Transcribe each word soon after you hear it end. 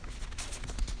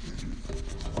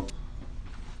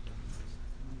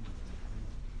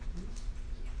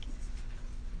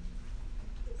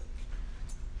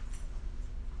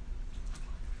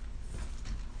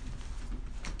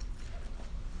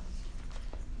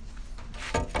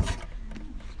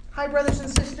Hi, brothers and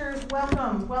sisters.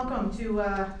 Welcome to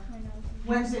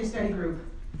Wednesday study group.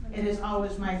 It is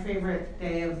always my favorite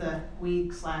day of the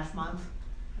week / month.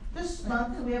 This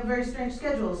month we have a very strange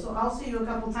schedule, so I'll see you a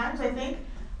couple times, I think,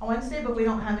 on Wednesday, but we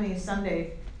don't have any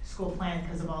Sunday school planned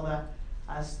because of all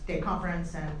the state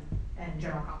conference and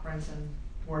general conference and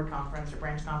ward conference or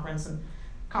branch conference and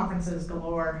conferences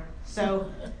galore.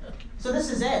 So this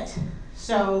is it.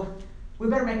 So we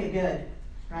better make it good,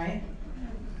 right?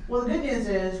 Well, the good news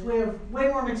is we have way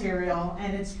more material,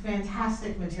 and it's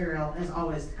fantastic material, as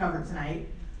always, to cover tonight.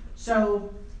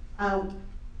 So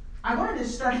I wanted to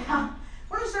start out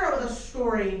with a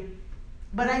story,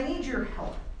 but I need your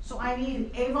help. So I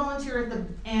need a volunteer at the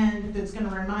end that's going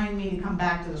to remind me to come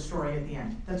back to the story at the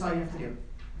end. That's all you have to do.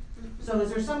 So is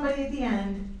there somebody at the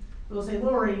end who will say,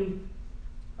 Lori,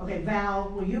 okay, Val,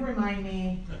 will you remind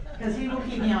me, because he will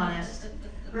keep me honest.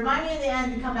 Remind me at the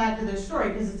end to come back to this story,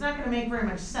 because it's not going to make very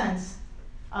much sense.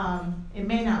 It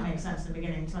may not make sense in the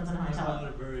beginning, depends on how I tell it.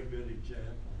 Not a very good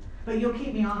example. But you'll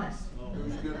keep me honest.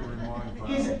 Who's going to remind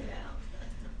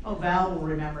Val? Val will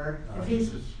remember. If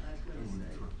he's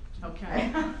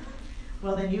okay.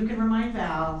 Well, then you can remind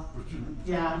Val.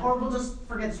 Yeah, or we'll just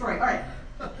forget the story. All right.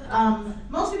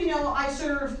 Most of you know I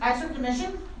served a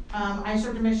mission. I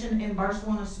served a mission in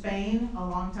Barcelona, Spain, a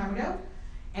long time ago.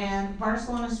 And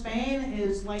Barcelona, Spain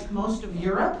is like most of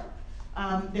Europe.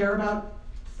 There are about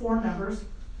 4 members.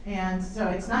 And so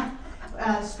it's not,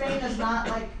 Spain is not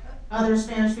like other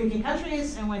Spanish-speaking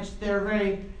countries in which they're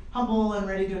very humble and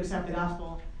ready to accept the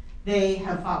gospel. They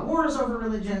have fought wars over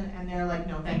religion, and they're like,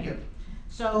 no, thank you.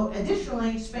 So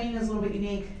additionally, Spain is a little bit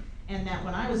unique in that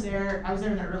when I was there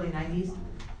in the early 90s,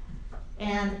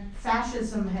 and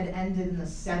fascism had ended in the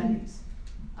 70s.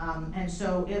 And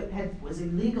so it was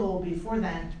illegal before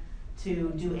then to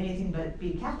do anything but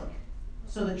be Catholic.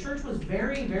 So the church was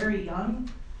very, very young.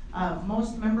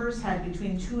 Most members had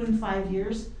between 2 and 5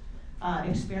 years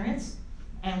experience,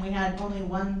 and we had only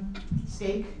one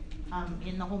stake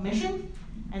in the whole mission,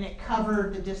 and it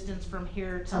covered the distance from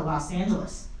here to Los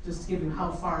Angeles, just to give you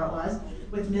how far it was,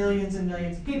 with millions and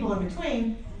millions of people in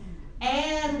between,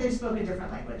 and they spoke a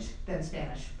different language than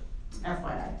Spanish,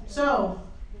 FYI. So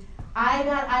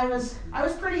I was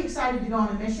pretty excited to go on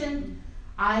a mission.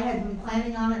 I had been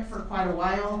planning on it for quite a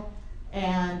while,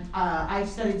 and I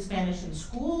studied Spanish in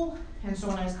school, and so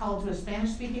when I was called to a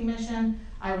Spanish-speaking mission,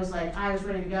 I was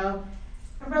ready to go.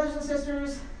 And brothers and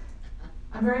sisters,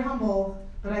 I'm very humble,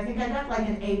 but I think I got like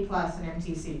an A+ in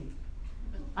MTC.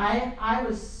 I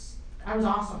was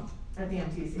awesome at the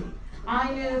MTC.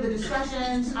 I knew the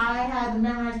discussions, I had them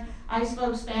memorized, I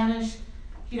spoke Spanish,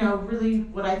 really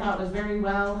what I thought was very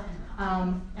well.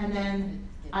 And then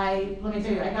let me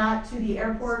tell you, I got to the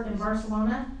airport in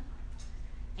Barcelona,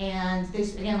 and they,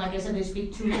 again, like I said, they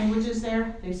speak 2 languages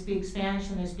there. They speak Spanish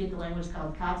and they speak a language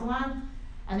called Catalan,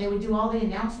 and they would do all the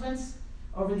announcements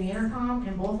over the intercom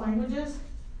in both languages,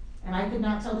 and I could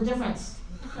not tell the difference.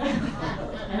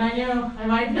 And I knew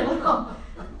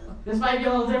this might be a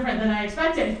little different than I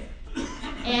expected.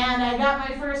 And I got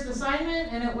my first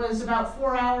assignment, and it was about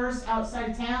 4 hours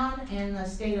outside town in the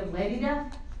state of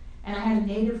Lerida. And I had a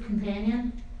native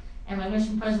companion, and my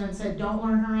mission president said, don't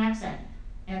learn her accent.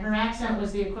 And her accent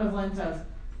was the equivalent of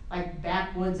like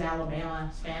backwoods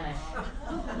Alabama Spanish.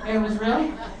 It was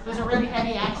a really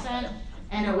heavy accent,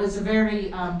 and it was a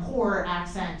very poor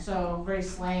accent, so very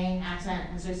slang accent.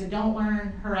 And so he said, don't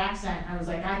learn her accent. I was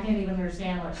like, I can't even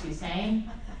understand what she's saying.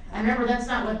 And remember, that's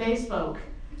not what they spoke.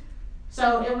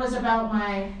 So it was about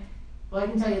I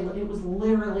can tell you, it was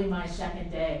literally my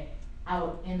 2nd day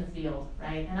out in the field,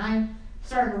 right? And I'm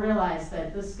starting to realize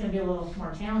that this is going to be a little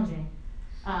more challenging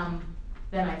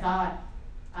than I thought.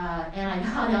 And I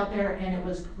got out there, and it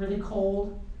was really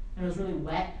cold, and it was really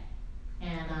wet,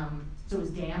 and so it was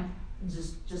damp. It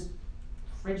was just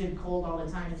frigid cold all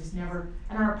the time. It just never.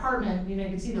 And our apartment, you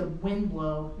could see the wind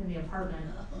blow in the apartment.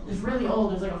 It was really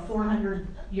old. It was like a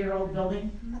 400-year-old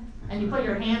building. And you put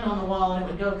your hand on the wall, and it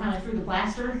would go kind of through the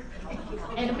plaster.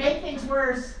 And to make things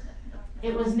worse,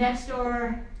 it was next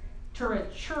door to a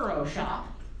churro shop.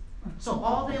 So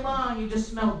all day long, you just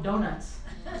smelled donuts.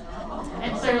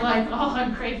 And so you're like, oh,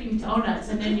 I'm craving donuts,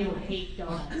 and then you hate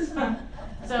donuts.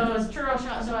 So it was a churro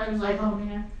shop, so I was like, oh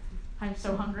man, I'm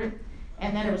so hungry.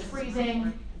 And then it was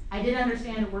freezing. I didn't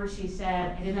understand a word she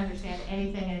said. I didn't understand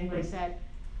anything anybody said.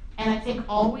 And I think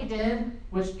all we did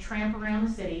was tramp around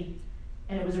the city,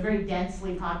 and it was a very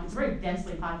densely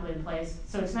populated place.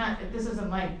 So this isn't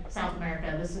like South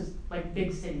America. This is like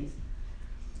big cities.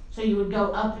 So you would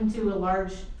go up into a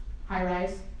large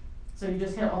high-rise. So you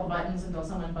just hit all the buttons until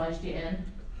someone budged you in.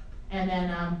 And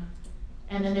then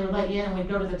and then they would let you in, and we'd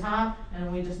go to the top,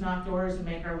 and we'd just knock doors and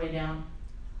make our way down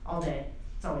all day.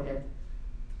 That's all we did.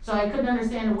 So I couldn't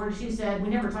understand a word she said. We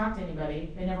never talked to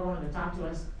anybody. They never wanted to talk to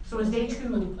us. So it was day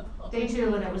two,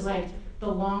 and it was like the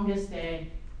longest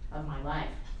day of my life.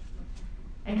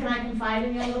 And can I confide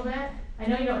in you a little bit? I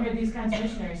know you don't hear these kinds of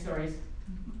missionary stories,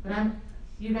 but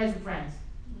you guys are friends.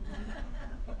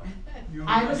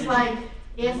 I was like,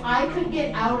 if I could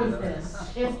get out of this,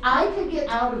 how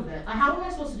am I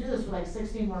supposed to do this for like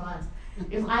 16 more months?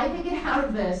 If I could get out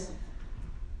of this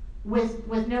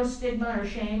with no stigma or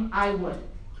shame, I would.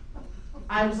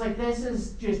 I was like, this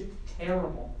is just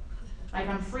terrible. Like,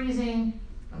 I'm freezing,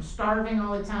 I'm starving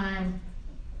all the time,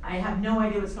 I have no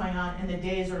idea what's going on, and the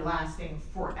days are lasting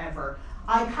forever.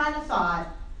 I kind of thought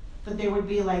that there would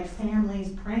be like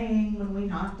families praying when we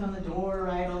knocked on the door,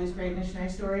 right? All these great missionary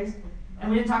stories. And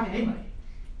we didn't talk to anybody.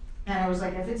 And I was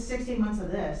like, if it's 16 months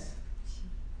of this,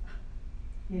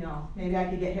 maybe I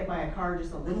could get hit by a car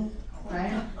just a little,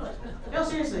 right? No,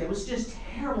 seriously, it was just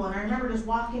terrible. And I remember just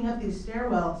walking up these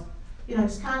stairwells,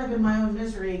 just kind of in my own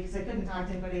misery because I couldn't talk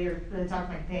to anybody or really talk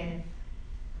to my companion.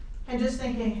 And just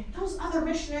thinking, those other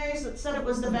missionaries that said it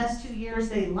was the best 2 years,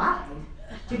 they lied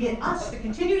to get us to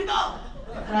continue to go,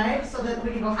 right? So that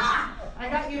we can go, I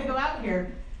got you to go out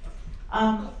here.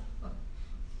 That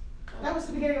was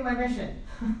the beginning of my mission.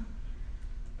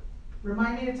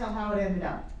 Remind me to tell how it ended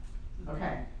up.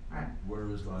 Okay, all right. Where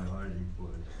is thy hiding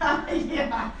place?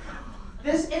 Yeah.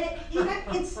 It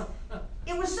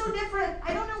was so different.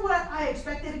 I don't know what I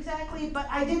expected exactly, but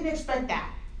I didn't expect that.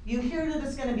 You hear that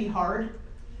it's going to be hard,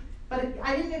 but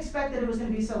I didn't expect that it was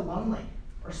going to be so lonely,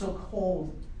 or so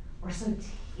cold, or so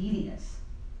tedious.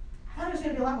 I thought it was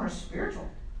going to be a lot more spiritual.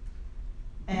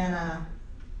 And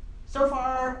so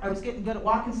far, I was getting good at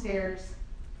walking stairs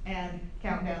and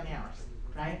counting down the hours,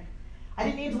 right? I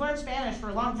didn't need to learn Spanish for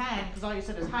a long time because all you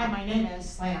said is, hi, my name is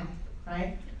Slam,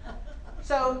 right?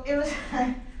 So it was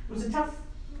a tough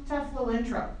little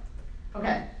intro.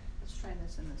 Okay. Let's try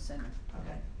this in the center.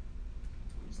 Okay.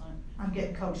 I'm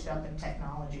getting coached up in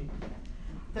technology.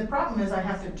 The problem is I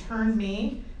have to turn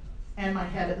me and my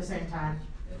head at the same time.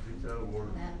 I think that'll work.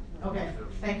 Okay,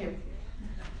 thank you.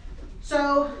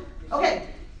 So, okay.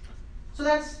 So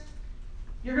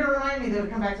you're going to remind me to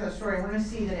come back to that story. We're going to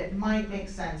see that it might make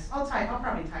sense. I'll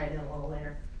probably tie it in a little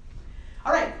later.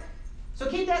 All right. So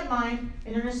keep that in mind,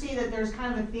 and you're going to see that there's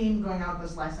kind of a theme going on with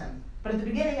this lesson. But at the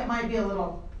beginning, it might be a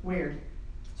little weird.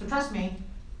 So trust me,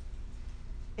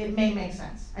 it may make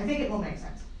sense. I think it will make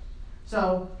sense.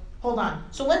 So hold on.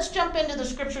 So let's jump into the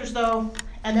scriptures, though,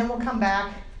 and then we'll come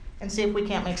back and see if we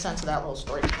can't make sense of that little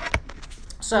story.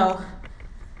 So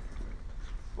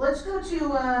let's go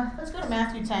to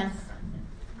Matthew 10.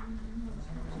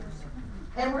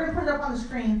 And we're going to put it up on the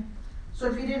screen. So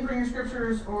if you didn't bring your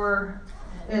scriptures or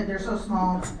they're so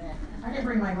small, I didn't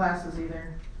bring my glasses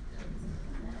either.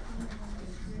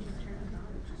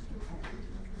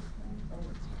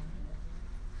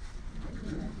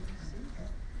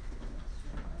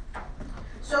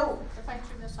 So if I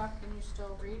turn this off, can you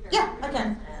still read? Yeah, I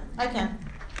can.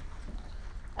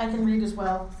 I can read as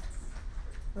well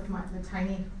with the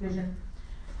tiny vision.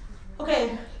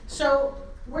 Okay, so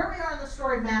where we are in the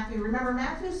story of Matthew, remember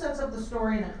Matthew sets up the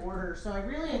story in an order, so I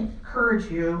really encourage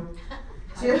you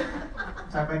to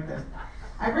talk like this.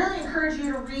 I really encourage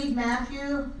you to read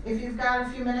Matthew, if you've got a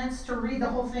few minutes, to read the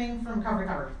whole thing from cover to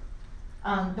cover.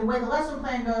 The way the lesson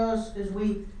plan goes is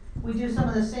we do some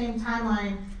of the same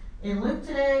timeline in Luke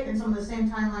today and some of the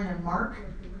same timeline in Mark,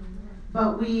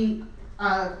 but we've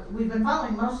been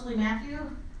following mostly Matthew,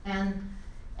 and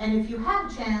if you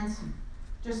have a chance,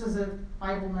 just as a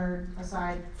Bible nerd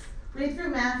aside, read through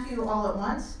Matthew all at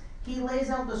once. He lays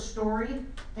out the story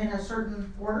in a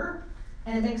certain order,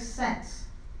 and it makes sense.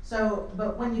 So,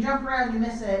 but when you jump around, you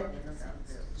miss it.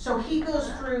 So he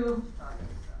goes through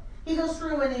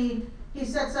and he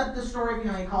sets up the story.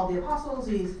 He called the apostles.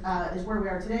 Is where we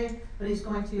are today, but he's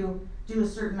going to do a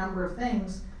certain number of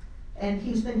things, and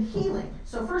he's been healing.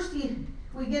 So first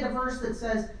we get a verse that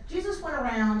says Jesus went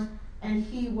around and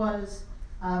he was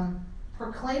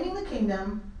proclaiming the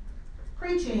kingdom,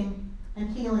 preaching,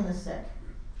 and healing the sick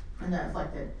and the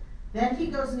afflicted. Then he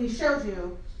goes and he shows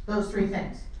you those three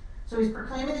things. So he's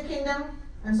proclaiming the kingdom,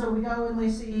 and so we go and we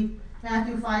see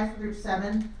Matthew 5 through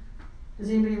 7. Does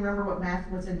anybody remember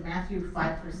what's in Matthew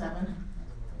 5 through 7?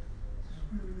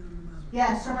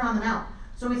 Yeah, it's Sermon on the Mount.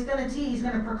 So he's going to teach, he's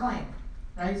going to proclaim,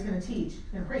 right? He's going to teach,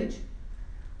 he's going to preach.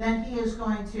 Then he is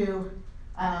going to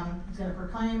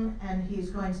proclaim, and he's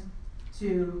going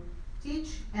to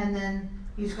teach, and then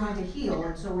he's going to heal.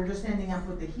 And so we're just ending up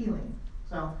with the healing.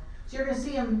 So you're going to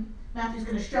see him, Matthew's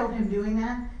going to show him doing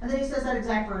that, and then he says that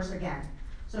exact verse again.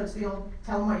 So it's the old,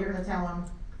 tell them what you're gonna tell them,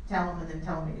 and then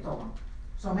tell them what you told them.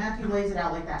 So Matthew lays it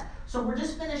out like that. So we're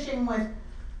just finishing with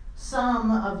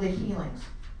some of the healings.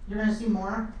 You're gonna see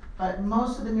more, but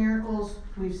most of the miracles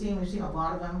we've seen a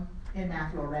lot of them in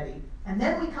Matthew already. And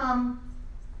then we come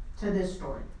to this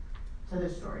story,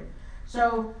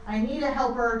 So I need a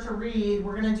helper to read.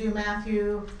 We're gonna do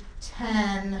Matthew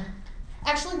 10.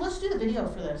 Actually, let's do the video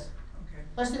for this. Okay.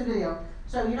 Let's do the video.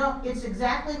 So it's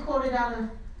exactly quoted out of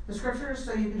the scriptures,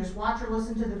 so you can just watch or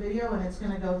listen to the video, and it's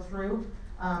gonna go through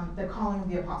the calling of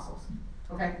the apostles.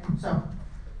 Okay, so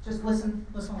just listen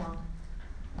along.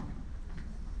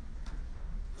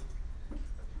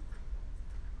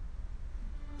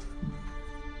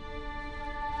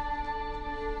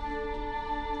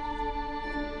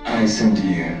 I send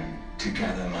you to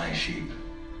gather my sheep.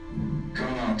 Go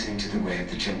not into the way of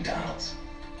the Gentiles,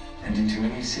 and into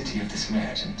any city of the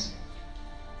Samaritans.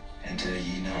 Enter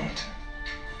ye not,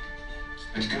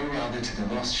 but go rather to the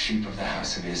lost sheep of the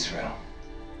house of Israel.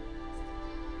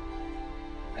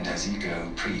 And as ye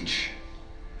go, preach,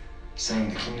 saying,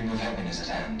 the kingdom of heaven is at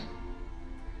hand.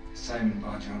 Simon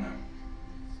Bar-Jonah,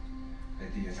 by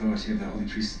the authority of the holy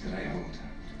priesthood that I hold.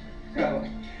 God,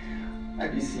 I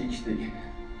beseech thee,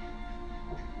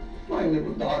 my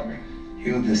little daughter.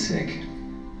 Heal the sick,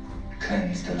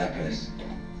 cleanse the lepers,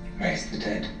 raise the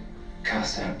dead,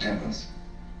 cast out devils.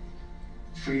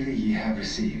 Freely ye have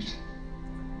received,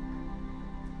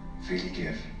 freely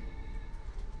give.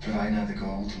 Provide neither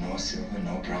gold, nor silver,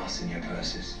 nor brass in your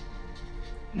purses,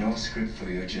 no scrip for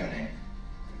your journey,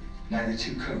 neither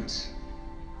 2 coats,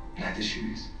 neither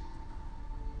shoes,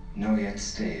 nor yet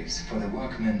staves, for the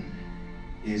workman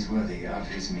is worthy of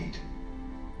his meat.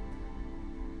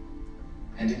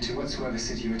 And into whatsoever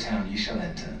city or town ye shall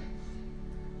enter,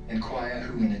 inquire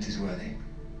who in it is worthy,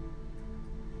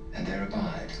 and there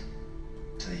abide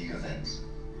till ye go thence.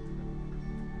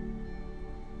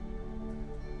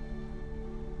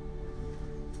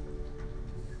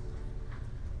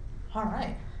 All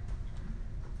right.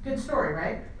 Good story,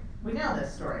 right? We know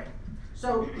this story.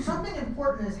 So something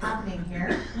important is happening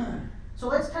here. So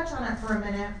let's touch on it for a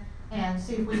minute and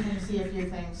see if we can see a few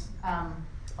things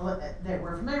that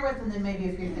we're familiar with, and then maybe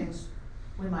a few things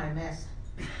we might have missed.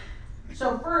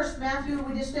 So first,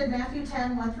 we just did Matthew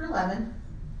 10, 1 through 11.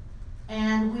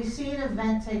 And we see an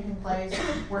event taking place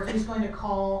where he's going to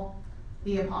call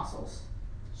the apostles.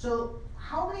 So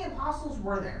how many apostles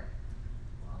were there?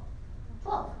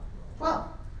 12. 12.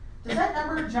 Does that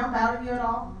number jump out at you at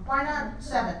all? Why not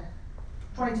 7?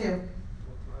 22.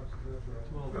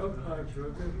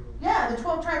 Yeah, the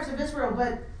 12 tribes of Israel,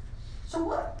 but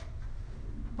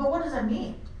what does that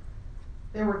mean?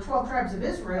 There were 12 tribes of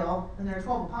Israel, and there are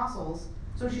 12 apostles,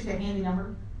 so it's just a handy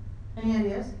number. Any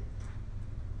ideas?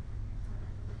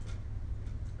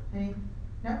 Any?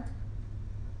 No?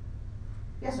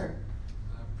 Yes, sir.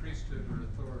 Priesthood or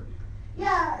authority.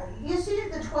 Yeah, you see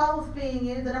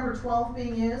the number 12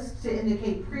 being used to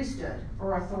indicate priesthood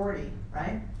or authority,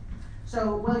 right?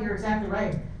 So, well, you're exactly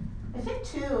right. I think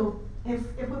too, if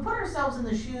we put ourselves in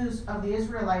the shoes of the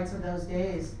Israelites of those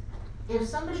days, if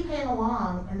somebody came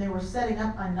along and they were setting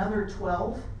up another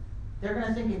 12, they're going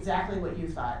to think exactly what you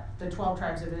thought, the 12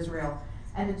 tribes of Israel.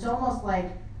 And it's almost like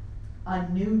a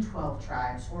new 12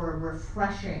 tribes, or a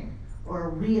refreshing or a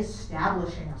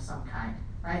reestablishing of some kind,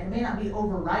 right? It may not be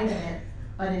overriding it,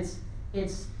 but it's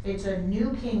a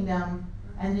new kingdom,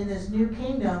 and in this new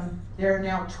kingdom, there are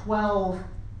now 12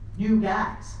 new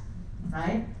guys,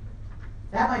 right?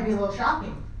 That might be a little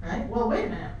shocking, right? Well, wait a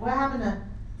minute. What happened to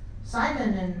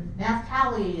Simon and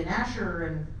Naphtali and Asher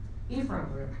and Ephraim?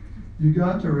 You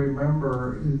got to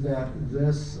remember that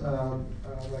this,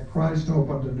 that Christ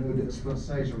opened a new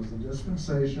dispensation. It was the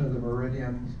dispensation of the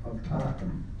meridian of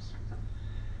times.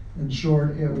 In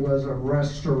short, it was a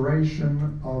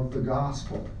restoration of the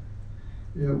gospel.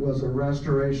 It was a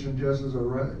restoration, just as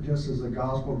the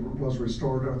gospel was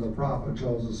restored under the prophet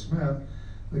Joseph Smith.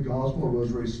 The gospel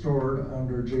was restored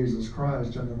under Jesus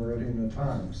Christ in the meridian of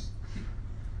times.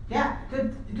 Yeah,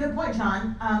 good point,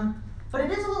 John. But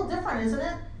it is a little different, isn't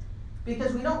it?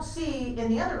 Because we don't see in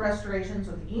the other restorations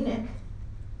with Enoch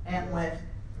and with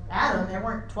Adam, there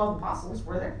weren't 12 apostles,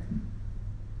 were there?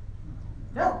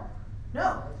 No.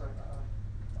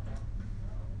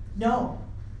 No,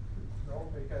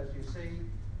 because you see,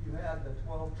 you had the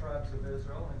 12 tribes of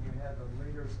Israel, and you had the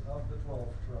leaders of the 12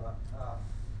 tribes.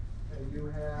 You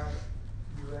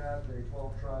had the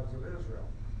 12 tribes of Israel.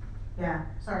 Yeah,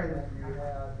 sorry. And you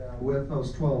had With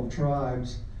those 12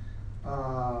 tribes,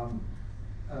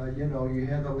 you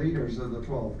had the leaders of the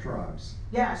 12 tribes.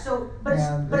 Yeah, but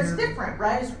it's different,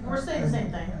 right? We're saying the same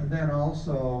thing. And then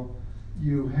also,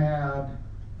 you had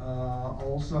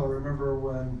Also, remember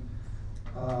when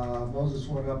Moses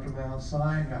went up to Mount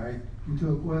Sinai, he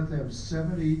took with him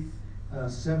 70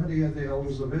 of the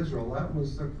elders of Israel. That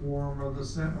was the quorum of the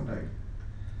 70.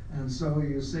 And so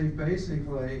you see,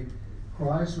 basically,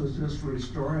 Christ was just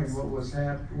restoring what was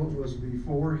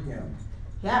before him.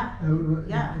 Yeah.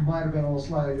 It might have been a little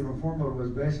slightly different form, but it was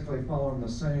basically following the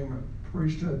same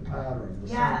priesthood pattern, the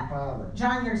same pattern.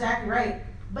 John, you're exactly right.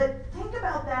 But think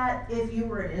about that if you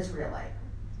were an Israelite.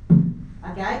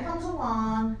 A guy comes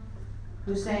along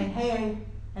who's saying, hey,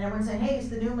 and everyone's saying, hey, he's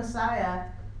the new Messiah,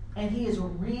 and he is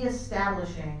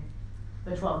reestablishing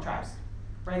the 12 tribes,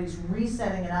 right? He's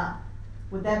resetting it up.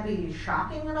 Would that be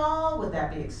shocking at all? Would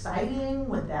that be exciting?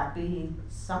 Would that be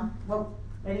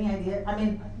any idea? I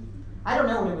mean, I don't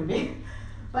know what it would be,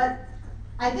 but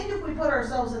I think if we put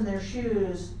ourselves in their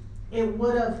shoes, it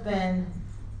would have been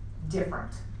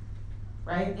different,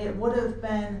 right? It would have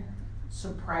been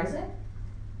surprising.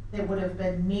 It would have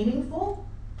been meaningful,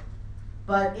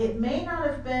 but it may not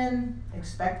have been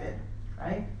expected,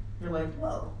 right? You're like,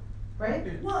 whoa, right?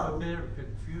 It's Whoa. a bit of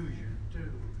confusion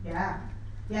too. Yeah.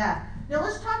 Now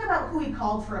let's talk about who he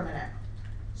called for a minute.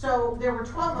 So there were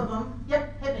 12 of them.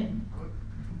 Yep, hit me.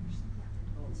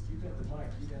 You got the mic,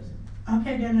 he doesn't.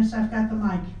 Okay, Dennis, I've got the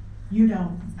mic. You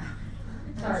don't.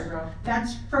 Sorry, bro.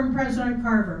 That's from President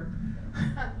Carver.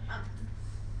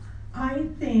 I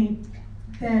think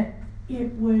that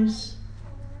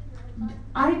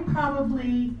I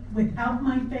probably, without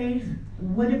my faith,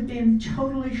 would have been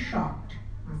totally shocked.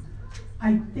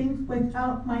 I think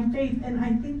without my faith, and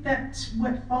I think that's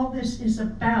what all this is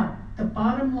about. The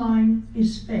bottom line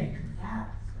is faith. Yeah.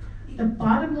 The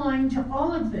bottom line to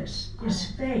all of this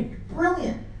is faith.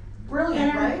 Brilliant,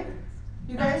 And- right?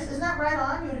 You guys, isn't that right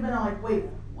on? You'd have been all like, wait,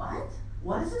 what?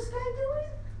 What is this guy doing?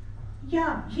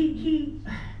 Yeah, he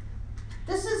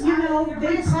This is, you know, you're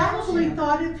they probably reestablishing.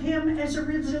 thought of him as a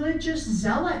religious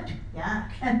zealot Yeah,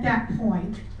 at that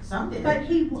point. some did. But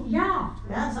Yeah,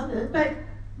 some did. but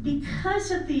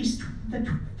because of the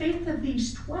faith of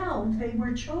these 12, they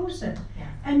were chosen. Yeah.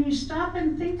 And you stop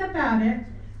and think about it,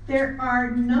 there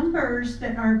are numbers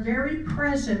that are very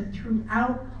present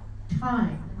throughout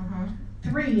time. Mm-hmm.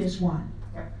 3 is one.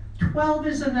 Yep. 12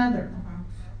 is another.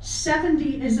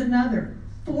 70 is another.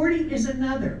 40 is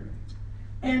another.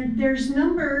 And there's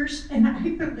numbers, and I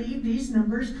believe these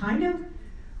numbers kind of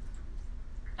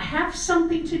have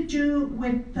something to do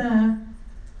with the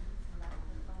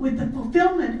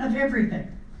fulfillment of everything.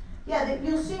 Yeah,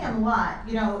 you'll see them a lot,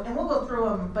 you know, and we'll go through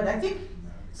them, but I think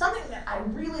something that I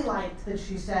really liked that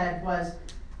she said was,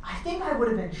 I think I would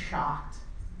have been shocked.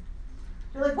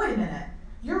 You're like, wait a minute,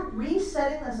 you're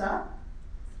resetting this up?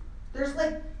 There's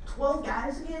like 12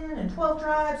 guys again and 12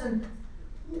 tribes and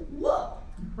whoa,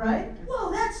 right?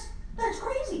 Whoa, that's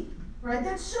crazy, right?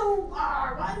 That's so, what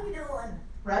are we doing,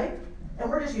 right? And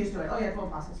we're just used to it. Oh yeah, 12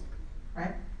 apostles,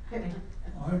 right? Hit me.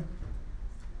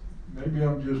 Maybe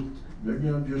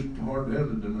I'm just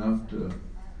hard-headed enough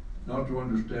not to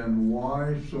understand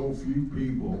why so few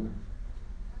people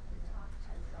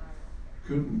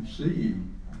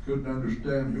couldn't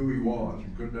understand who he was,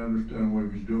 and couldn't understand what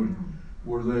he was doing.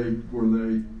 Were they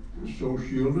so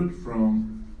shielded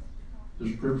from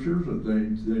the scriptures that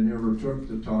they never took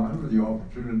the time or the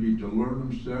opportunity to learn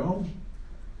themselves?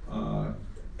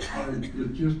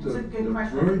 It's just a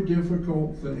very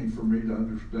difficult thing for me to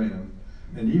understand.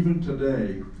 And even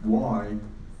today, why,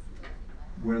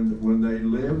 when they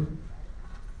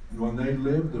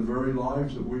live the very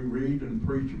lives that we read and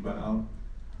preach about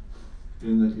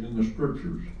in the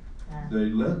scriptures, they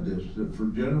led this, that for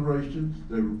generations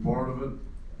they were part of it,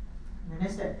 They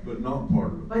missed it. but not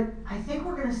part of it. But I think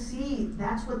we're gonna see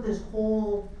that's what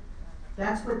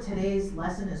today's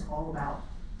lesson is all about,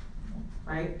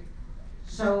 right?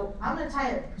 So I'm gonna tie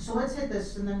it, so let's hit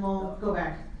this and then we'll go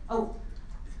back. Oh,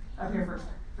 up here first.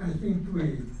 I think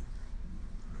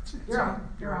You're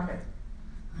on it.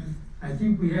 I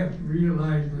think we have to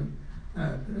realize that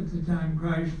at the time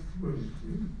Christ was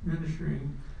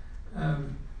ministering,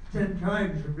 10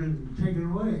 tribes have been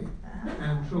taken away.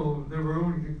 And so there were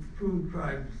only 2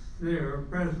 tribes there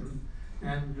present,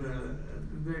 and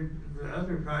the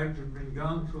other tribes have been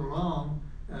gone so long,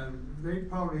 they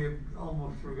probably have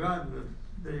almost forgotten that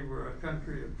they were a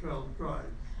country of 12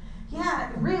 tribes.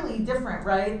 Yeah, really different,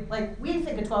 right? Like we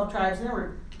think of 12 tribes and there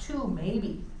were 2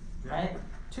 maybe, right?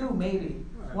 2 maybe,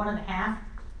 1.5.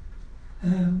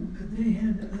 They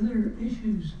had other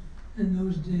issues in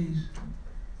those days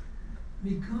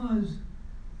because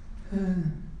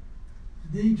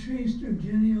they traced their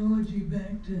genealogy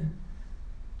back to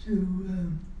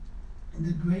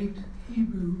the great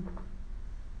Hebrew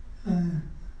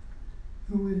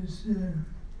who is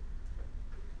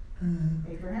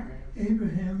Abraham?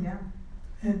 Abraham. Yeah.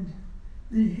 And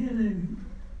they had a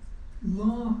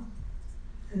law,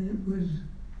 and it was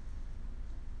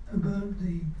about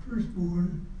the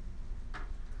firstborn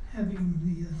having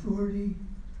the authority,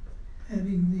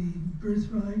 having the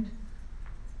birthright,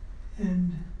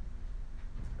 and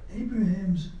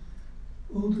Abraham's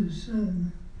oldest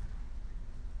son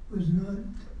was not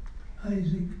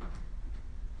Isaac.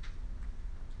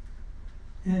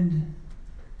 And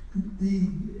the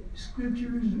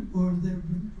scriptures or their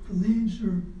beliefs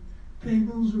or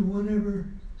fables or whatever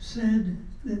said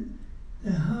that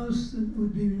the house that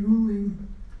would be ruling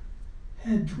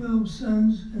had 12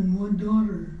 sons and 1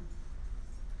 daughter.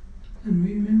 And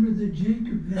remember that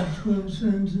Jacob had 12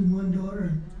 sons and 1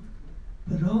 daughter.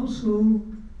 But also,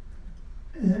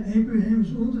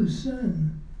 Abraham's oldest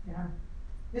son Yeah.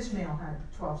 Ishmael had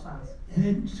 12 sons.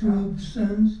 had 12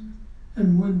 sons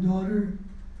and 1 daughter.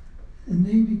 And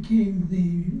they became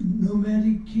the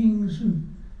nomadic kings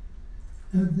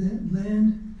of that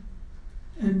land.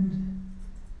 And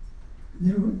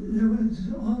there was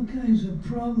all kinds of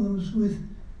problems with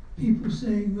people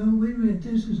saying, well, wait a minute,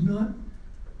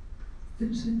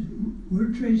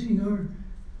 we're tracing our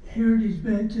heritage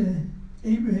back to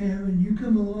Abraham, and you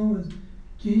come along with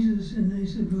Jesus. And they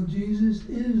said, well, Jesus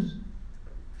is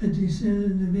a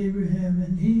descendant of Abraham,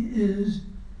 and he is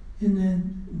in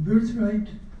that birthright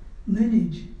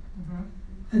lineage. Mm-hmm.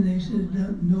 And they said,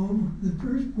 no, the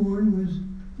firstborn was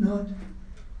not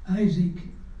Isaac.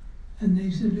 And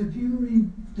they said, if you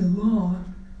read the law,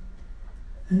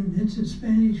 and it's a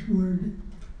Spanish word,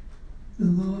 the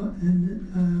law,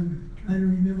 and I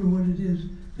don't remember what it is,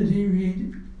 but at any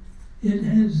rate, it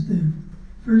has the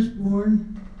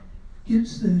firstborn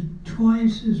gets the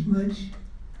twice as much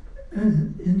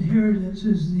inheritance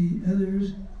as the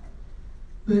others,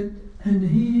 and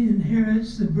he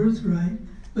inherits the birthright,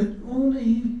 but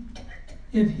only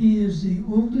if he is the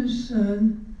oldest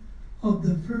son of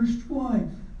the first wife.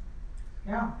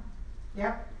 Yeah.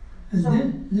 Yep. And So-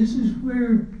 then, this is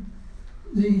where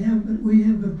we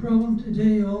have a problem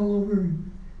today all over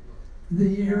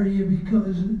the area,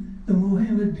 because the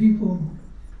Mohammed people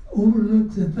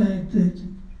overlook the fact that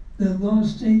the law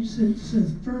states that it's the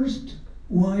first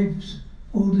wife's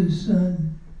oldest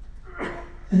son,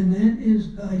 and that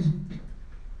is Isaac.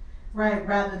 Right,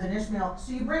 rather than Ishmael.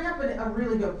 So you bring up a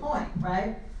really good point,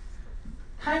 right?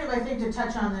 Kind of, I think, to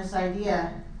touch on this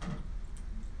idea,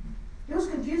 it was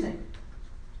confusing.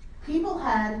 People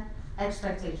had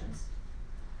expectations,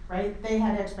 right? They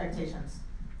had expectations.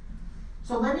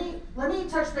 So let me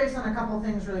touch base on a couple of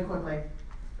things really quickly,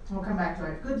 and we'll come back to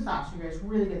it. Good thoughts, you guys,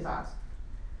 really good thoughts.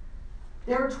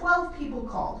 There were 12 people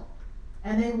called,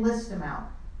 and they list them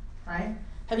out, right?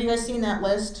 Have you guys seen that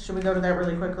list? Should we go to that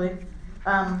really quickly?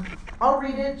 I'll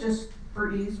read it just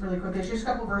for ease really quickly. It's just a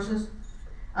couple verses.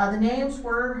 The names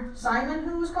were Simon,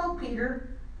 who was called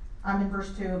Peter. I'm in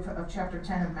verse 2 of chapter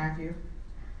 10 of Matthew.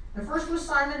 The first was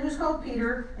Simon, who's called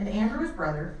Peter, and Andrew his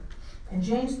brother, and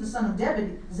James the son of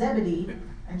Zebedee,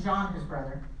 and John his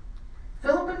brother.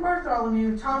 Philip and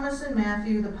Bartholomew, Thomas and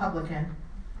Matthew the publican,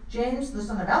 James the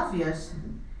son of Alphaeus,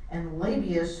 and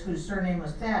Labius, whose surname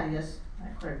was Thaddeus. I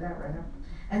cleared that right up.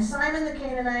 And Simon the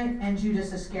Canaanite, and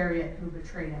Judas Iscariot, who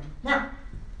betrayed him. Now,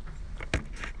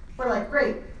 we're like,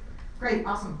 great,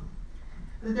 awesome.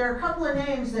 But there are a couple of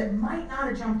names that might not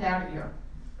have jumped out at you,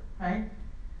 right?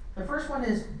 The first one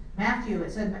is Matthew.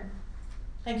 It said,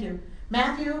 thank you.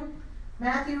 Matthew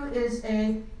is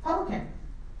a publican,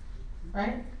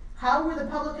 right? How were the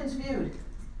publicans viewed?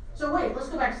 So wait, let's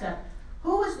go back a step.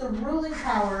 Who was the ruling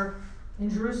power in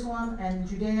Jerusalem and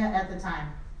Judea at the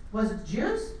time? Was it the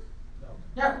Jews?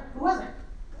 No. Who was it?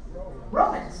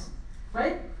 Romans,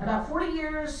 right? About 40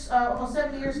 years, almost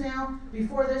 70 years now,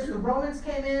 before this, the Romans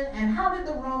came in, and how did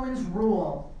the Romans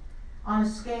rule? On a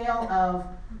scale of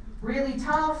really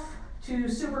tough to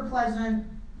super pleasant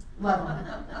level,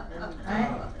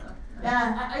 right?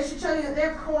 I should show you, they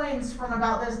have coins from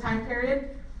about this time period,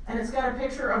 and it's got a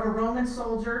picture of a Roman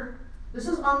soldier. This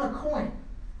is on the coin.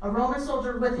 A Roman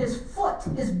soldier with his foot,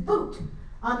 his boot,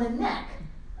 on the neck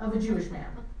of a Jewish man.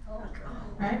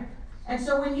 Right? And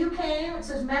so when you came, it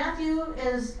says Matthew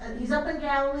is, he's up in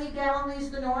Galilee. Galilee's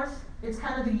the north. It's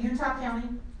kind of the Utah County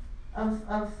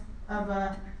of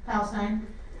Palestine.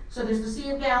 So there's the Sea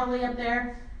of Galilee up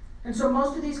there. And so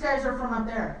most of these guys are from up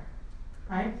there.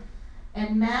 Right?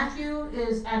 And Matthew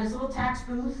is at his little tax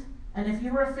booth. And if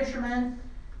you were a fisherman,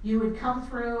 you would come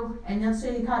through, and let's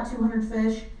say you caught 200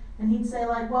 fish, and he'd say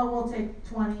like, well, we'll take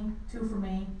 20, 2 for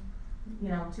me,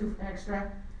 2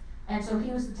 extra. And so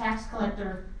he was the tax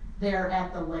collector there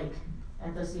at the lake,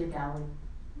 at the Sea of Galilee.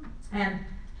 And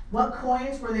what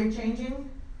coins were they changing?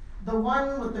 The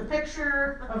one with the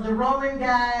picture of the Roman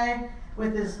guy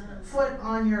with his foot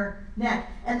on your neck.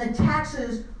 And the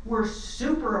taxes were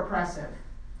super oppressive.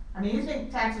 I mean, you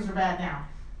think taxes are bad now.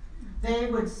 They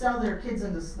would sell their kids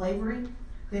into slavery.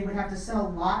 They would have to sell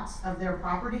lots of their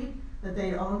property that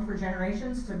they owned for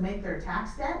generations to make their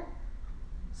tax debt.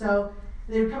 So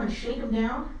they would come and shake them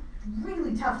down.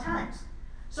 Really tough times.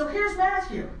 So here's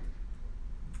Matthew.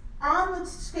 On the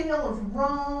scale of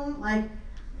Rome, like,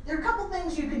 there are a couple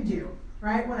things you can do,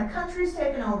 right? When a country's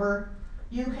taken over,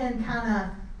 you can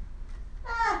kind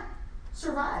of,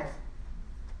 survive.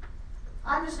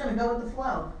 I'm just going to go with the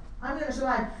flow. I'm going to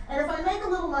survive. And if I make a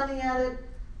little money at it,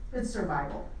 it's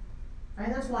survival. Right?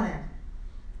 That's one end.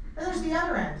 And there's the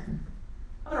other end.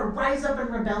 I'm going to rise up in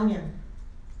rebellion.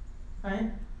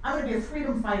 Right? I'm going to be a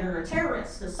freedom fighter, a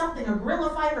terrorist, a something, a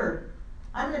guerrilla fighter.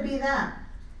 I'm going to be that.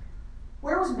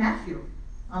 Where was Matthew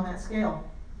on that scale?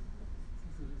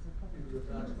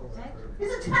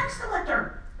 He's a tax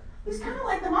collector. He's kind of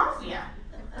like the mafia,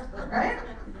 right?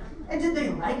 And did they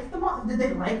like the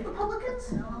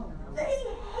publicans? No. They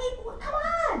hate. Come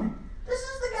on, this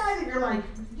is the guy that you're like,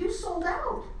 you sold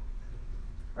out,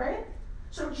 right?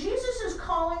 So Jesus is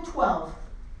calling 12,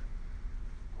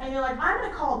 and you're like, I'm going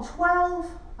to call 12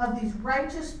 of these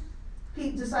righteous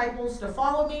disciples to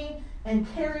follow me and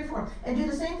carry forth and do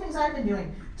the same things I've been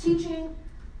doing, teaching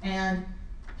and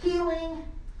healing.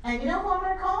 And you know who I'm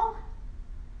going to call?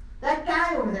 That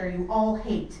guy over there you all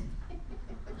hate.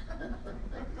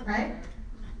 Right?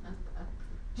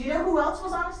 Do you know who else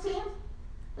was on his team?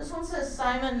 This one says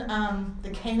Simon the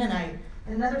Canaanite.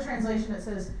 In another translation it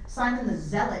says Simon the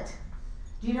Zealot.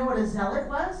 Do you know what a zealot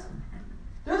was?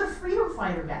 They're the freedom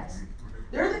fighter guys.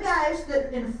 They're the guys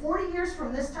that in 40 years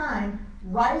from this time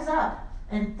rise up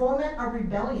and foment a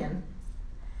rebellion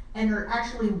and are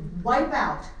actually wipe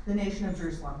out the nation of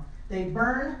Jerusalem. They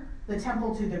burn the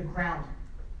temple to the ground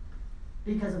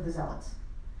because of the zealots.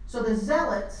 So the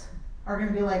zealots are going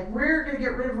to be like, we're going to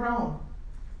get rid of Rome.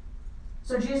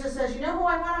 So Jesus says, you know who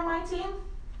I want on my team?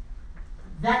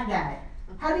 That guy.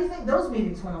 How do you think those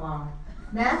meetings went along?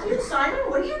 Matthew, Simon,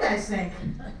 what do you guys think?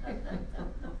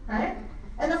 Right?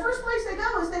 And the first place they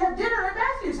go is they have dinner at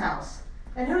Matthew's house.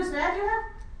 And who does Matthew have?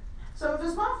 Some of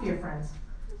his mafia friends.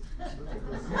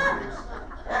 Yeah,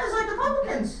 it's like the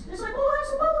publicans. He's like, well, we'll have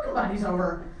some publican buddies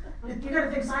over. You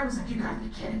gotta think Simon's like, you gotta be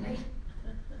kidding me.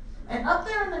 And up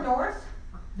there in the north,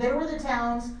 they were the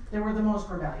towns that were the most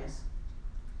rebellious.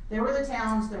 They were the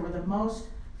towns that were the most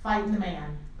fighting the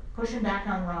man, pushing back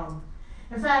on Rome.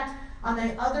 In fact, on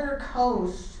the other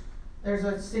coast, there's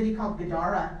a city called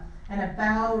Gadara, and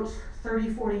about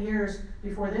 30, 40 years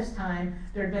before this time,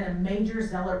 there had been a major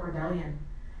zealot rebellion,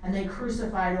 and they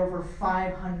crucified over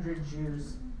 500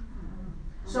 Jews.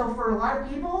 So for a lot of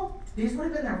people, these would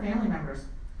have been their family members.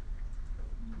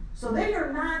 So they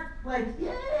are not like,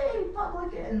 yay,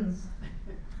 publicans.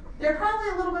 They're probably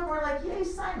a little bit more like, yay,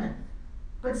 Simon.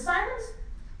 But Simon's,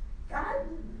 God,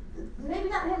 maybe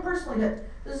not him personally, but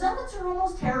the zealots are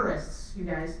almost terrorists, you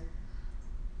guys.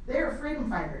 They are freedom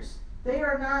fighters. They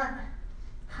are not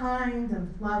kind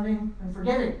and loving and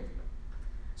forgiving.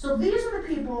 So these are the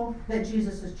people that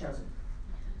Jesus has chosen.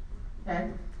 Okay?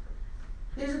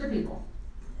 These are the people.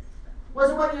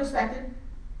 Was it what you expected?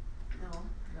 No.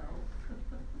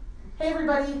 Hey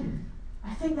everybody,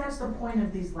 I think that's the point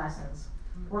of these lessons.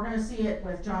 We're going to see it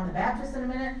with John the Baptist in a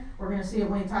minute. We're going to see it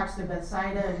when he talks to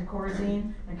Bethsaida and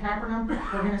Chorazin and Capernaum.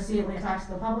 We're going to see it when he talks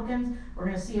to the publicans. We're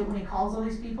going to see it when he calls all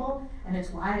these people. And it's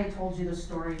why I told you the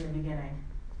story in the beginning.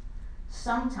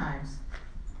 Sometimes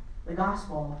the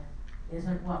gospel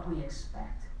isn't what we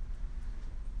expect.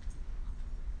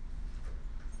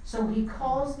 So he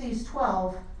calls these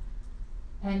 12,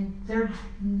 and they're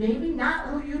maybe not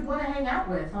who you'd want to hang out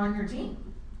with on your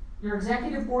team. Your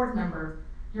executive board member,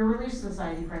 your Relief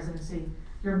Society presidency,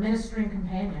 your ministering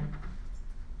companion.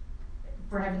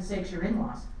 For heaven's sakes, your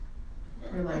in-laws.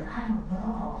 You're like, I don't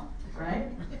know, right?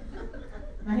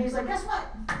 And he's like, guess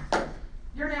what?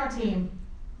 You're now a team.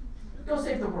 Go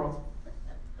save the world.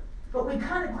 But we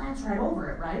kind of glance right over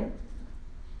it, right?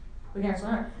 We glance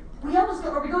right over it. We always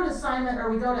go, or we go to Simon,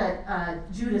 or we go to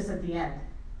Judas at the end,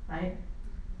 right?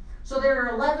 So there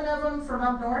are 11 of them from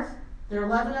up north. There are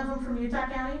 11 of them from Utah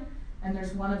County, and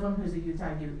there's one of them who's a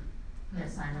Utah Ute.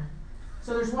 That's Simon.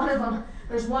 So there's one of them.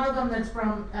 There's one of them that's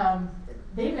from.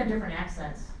 They even have different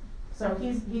accents. So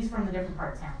he's from a different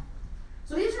part of town.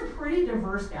 So these are pretty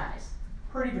diverse guys.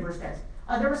 Pretty diverse guys.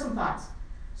 There were some thoughts.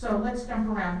 So let's jump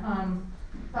around.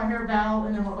 Fire, Val,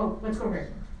 and then let's go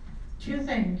here. Two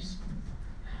things.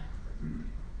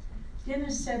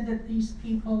 Dennis said that these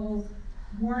people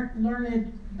weren't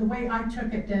learned the way I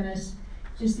took it, Dennis.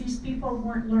 Just these people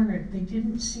weren't learned, they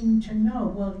didn't seem to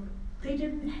know. Well, they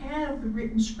didn't have the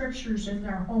written scriptures in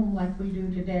their home like we do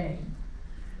today.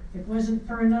 It wasn't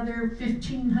for another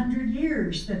 1,500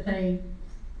 years that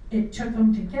it took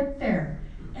them to get there.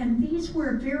 And these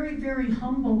were very, very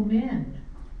humble men.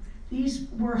 These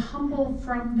were humble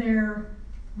from their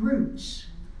roots.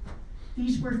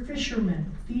 These were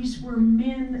fishermen. These were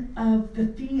men of the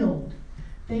field.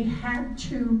 They had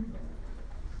to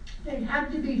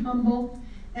be humble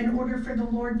in order for the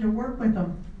Lord to work with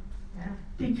them. Yeah.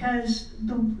 Because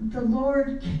the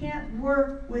Lord can't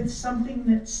work with something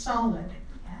that's solid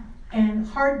Yeah. and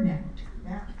hard-necked.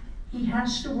 Yeah. He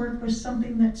has to work with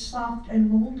something that's soft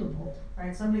and moldable.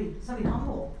 Right, somebody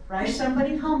humble, right?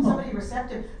 Somebody humble. Somebody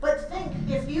receptive. But think,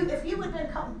 if you had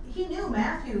been, he knew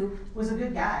Matthew was a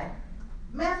good guy.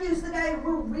 Matthew's the guy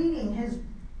we're reading his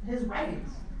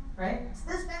writings, right? It's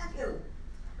this Matthew.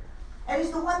 And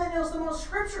he's the one that knows the most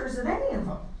scriptures of any of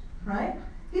them, right?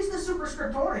 He's the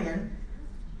superscriptorian.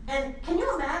 And can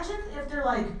you imagine if they're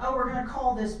like, oh, we're going to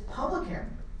call this publican?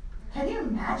 Can you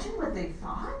imagine what they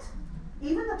thought?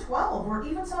 Even the 12, or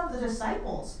even some of the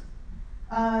disciples.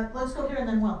 Let's go here and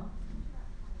then Will.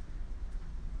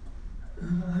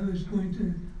 I was going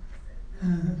to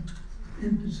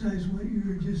emphasize what you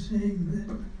were just saying, that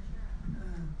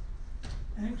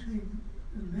actually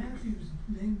Matthew's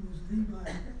name was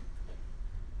Levi,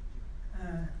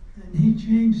 and he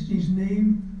changed his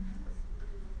name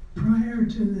prior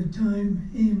to the time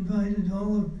he invited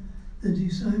all of the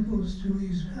disciples to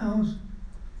his house.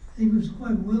 He was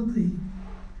quite wealthy,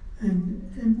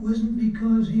 and it wasn't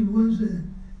because he was a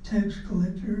tax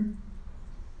collector.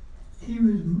 He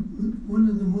was one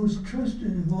of the most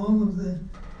trusted of all of the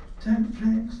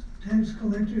tax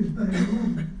collectors by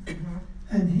Rome,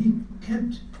 and he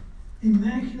kept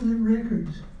immaculate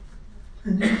records,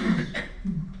 and it has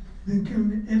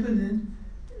become evident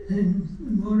in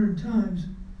modern times.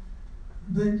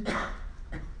 But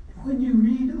when you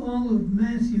read all of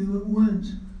Matthew at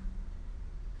once,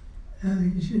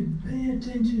 you should pay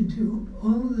attention to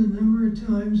all of the number of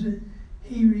times that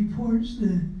he reports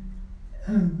the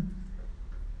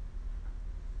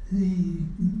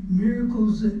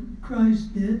miracles that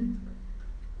Christ did,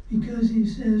 because he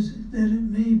says that it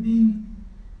may be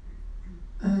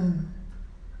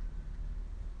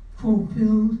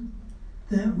fulfilled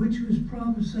that which was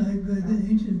prophesied by the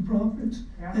ancient prophets.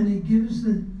 Yeah. And he gives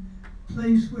the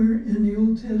place where in the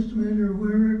Old Testament or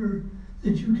wherever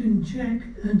that you can check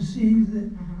and see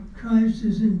that Christ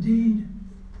is indeed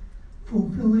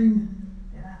fulfilling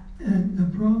the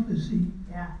prophecy.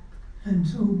 Yeah. And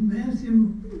so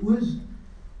Matthew was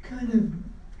kind of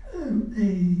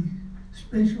a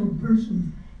special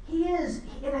person. He is,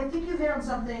 and I think you hit on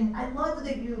something. I love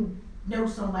that you know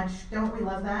so much. Don't we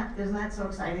love that? Isn't that so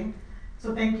exciting?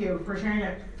 So thank you for sharing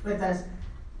it with us.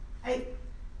 I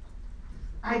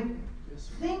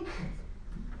think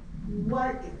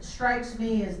what strikes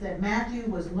me is that Matthew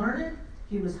was learned,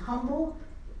 he was humble,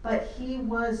 but he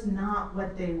was not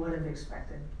what they would have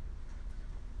expected.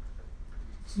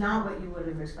 It's not what you would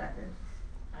have expected,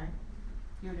 right?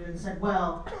 You would have said,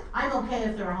 well, I'm okay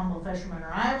if they're a humble fisherman,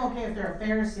 or I'm okay if they're a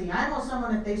Pharisee. I know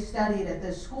someone if they studied at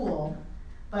this school,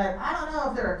 but I don't know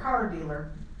if they're a car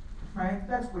dealer, right?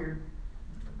 That's weird,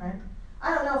 right?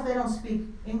 I don't know if they don't speak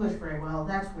English very well.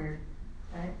 That's weird,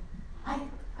 right?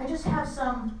 I just have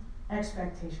some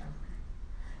expectation.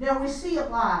 Now, we see a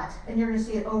lot, and you're going to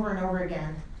see it over and over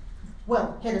again.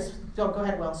 Will, hit us. Go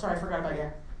ahead, Will. Sorry, I forgot about you.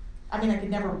 I mean, I could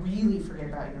never really forget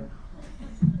about you.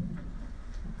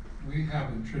 We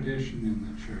have a tradition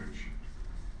in the church,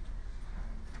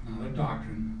 not a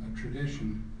doctrine, a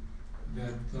tradition,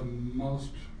 that the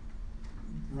most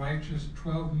righteous,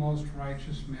 12 most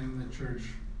righteous men in the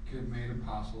church get made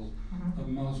apostles. The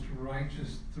most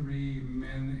righteous 3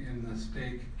 men in the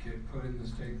stake get put in the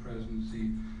stake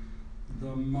presidency.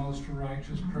 The most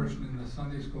righteous person in the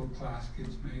Sunday school class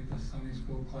gets made the Sunday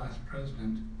school class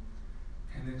president.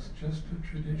 And it's just a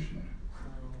tradition.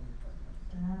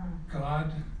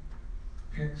 God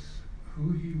picks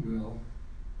who he will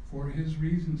for his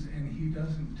reasons, and he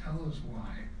doesn't tell us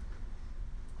why.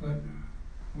 But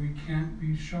we can't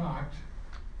be shocked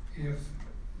if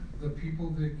the people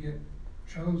that get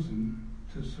chosen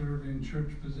to serve in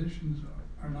church positions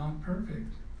are not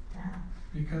perfect.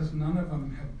 Because none of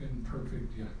them have been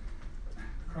perfect yet.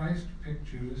 Christ picked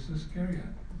Judas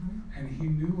Iscariot, and he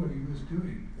knew what he was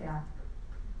doing. Yeah.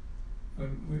 But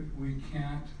we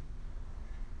can't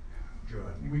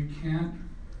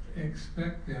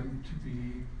expect them to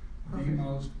be the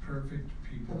most perfect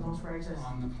people The most righteous.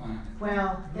 on the planet.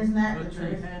 Well, isn't that But the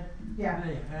truth? they had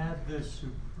Yeah. the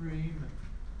supreme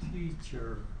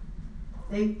teacher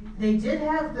They did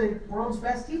have the world's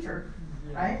best teacher,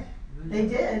 right? They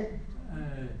did.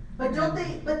 But don't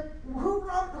they, but who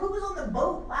was on the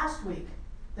boat last week?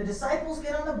 The disciples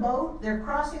get on the boat, they're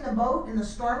crossing the boat, and the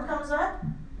storm comes up,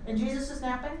 and Jesus is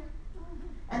napping.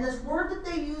 And this word that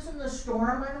they use in the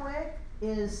storm, by the way,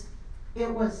 it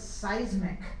was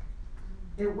seismic.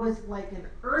 It was like an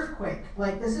earthquake.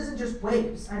 Like, this isn't just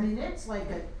waves. I mean, it's like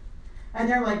and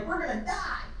they're like, we're gonna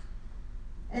die.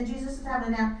 And Jesus is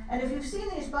having a nap. And if you've seen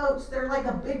these boats, they're like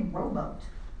a big rowboat.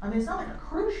 I mean, it's not like a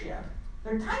cruise ship.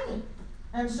 They're tiny.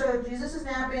 And so Jesus is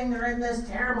napping, they're in this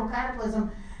terrible cataclysm,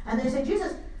 and they say,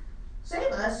 Jesus,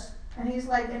 save us. And he's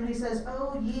like, and he says,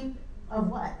 oh, ye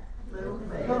of what?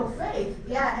 Little faith.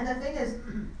 Yeah, and the thing is,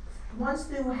 once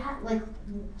they have, like,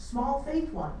 small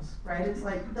faith ones, right? It's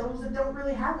like those that don't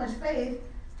really have much faith,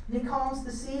 and he calms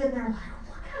the sea, and they're like,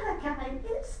 what kind of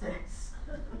guy is this?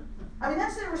 I mean,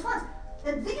 that's their response.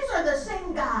 And these are the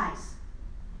same guys,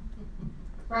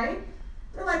 right?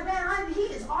 They're like, man, he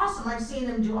is awesome. I've seen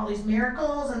him do all these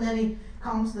miracles, and then he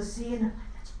calms the sea, and they're like,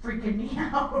 that's freaking me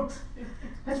out.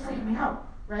 That's freaking me out,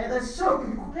 right? That's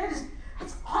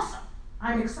that's awesome.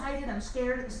 I'm excited, I'm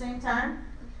scared at the same time.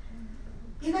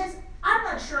 You guys, I'm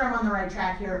not sure I'm on the right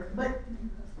track here, but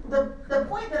the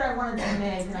point that I wanted to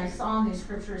make, and I saw in these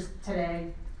scriptures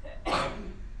today,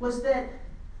 was that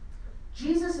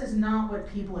Jesus is not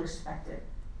what people expected.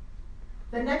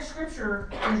 The next scripture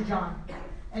is John.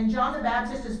 And John the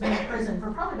Baptist has been in prison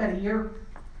for probably about a year.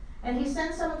 And he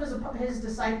sends some of his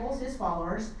disciples, his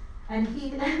followers, and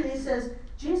he says,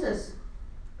 Jesus,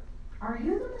 are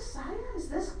you the Messiah? Is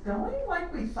this going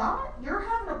like we thought? You're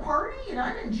having a party and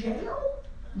I'm in jail?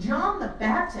 John the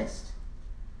Baptist,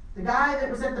 the guy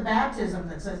that was at the baptism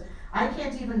that says, I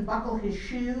can't even buckle his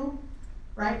shoe,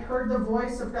 right? Heard the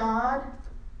voice of God.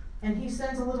 And he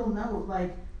sends a little note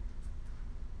like,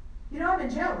 you know, I'm in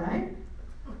jail, right?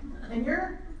 And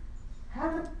you're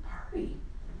having a party.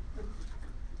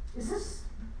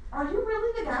 Are you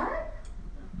really the guy?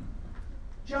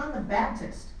 John the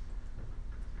Baptist.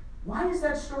 Why is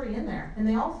that story in there? And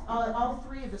they all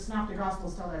three of the Synoptic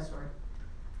Gospels tell that story.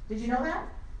 Did you know that?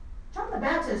 John the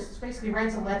Baptist basically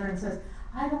writes a letter and says,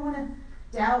 I don't want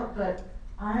to doubt, but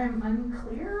I'm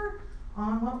unclear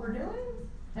on what we're doing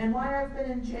and why I've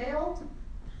been in jail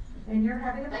and you're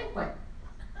having a banquet.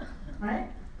 Right?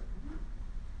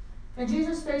 And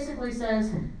Jesus basically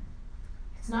says,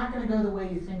 it's not going to go the way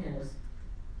you think it is.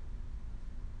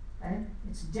 Right?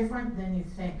 It's different than you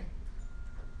think.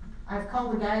 I've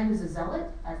called a guy who's a zealot.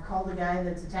 I've called a guy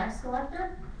that's a tax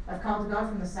collector. I've called a guy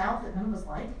from the South that none of us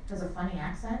like, has a funny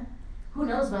accent. Who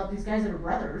knows about these guys that are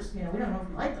brothers? You know, we don't know if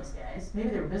we like those guys. Maybe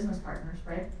they were business partners,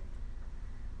 right?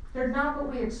 They're not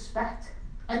what we expect.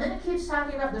 And then it keeps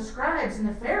talking about the scribes and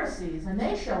the Pharisees, and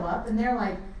they show up and they're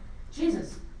like,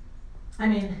 Jesus, I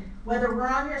mean, whether we're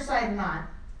on your side or not,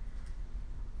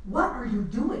 what are you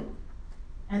doing?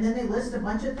 And then they list a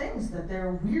bunch of things that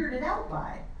they're weirded out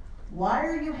by. Why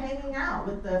are you hanging out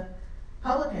with the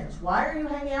publicans? Why are you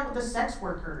hanging out with the sex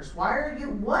workers? What are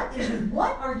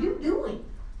you doing?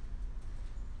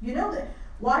 You know that.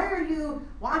 Why are you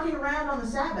walking around on the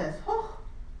Sabbath? Oh.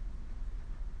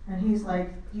 And he's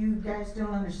like, you guys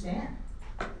don't understand.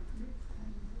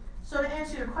 So to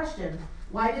answer your question,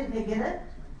 why didn't they get it?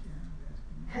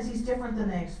 Because he's different than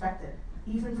they expected,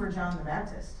 even for John the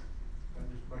Baptist. I'll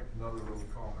just make another little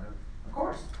comment. Of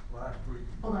course. Last week,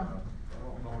 Hold on. I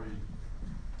don't know,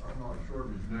 I'm not sure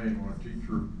of his name, our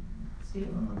teacher.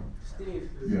 Steve? Steve.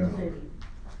 Yeah. Steve.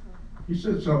 He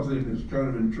said something that's kind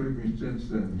of intrigued me since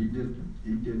then. He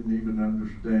didn't even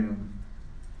understand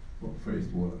what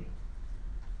faith was.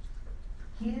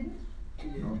 He didn't?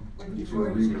 No, When until you he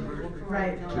joined was, the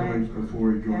Right. till he's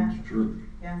before he joins the church.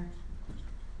 Yeah.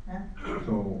 Yeah.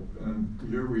 So, and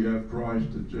here we have Christ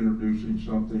that's introducing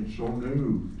something so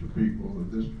new to people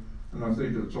that this, and I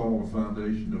think it's all a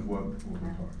foundation of what we're talking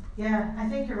about. Yeah, I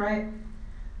think you're right.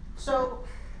 So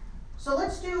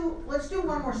let's do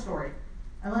one more story,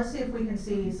 and let's see if we can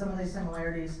see some of these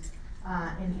similarities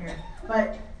in here.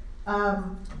 But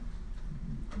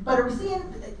are we seeing?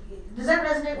 Does that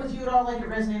resonate with you at all? Like it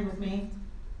resonated with me?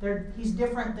 He's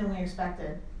different than we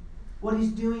expected. What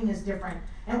he's doing is different,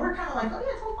 and we're kind of like, oh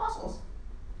yeah, 12 apostles.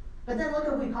 But then look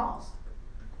at who he calls.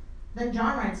 Then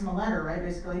John writes him a letter, right?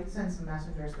 Basically, he sends some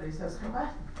messengers, but he says,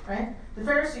 what? Right? The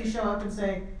Pharisees show up and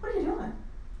say, what are you doing?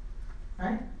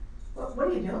 Right? What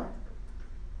are you doing?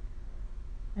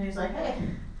 And he's like, hey,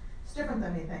 it's different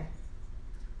than you think.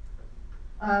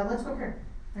 Let's go here.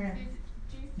 Do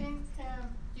you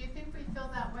think we feel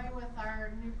that way with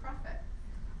our new prophet?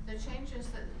 the changes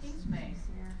that he's made.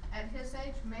 At his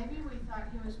age, maybe we thought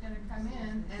he was gonna come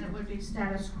in and it would be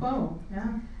status quo. Yeah,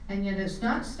 And yet it's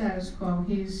not status quo.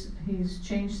 He's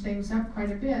changed things up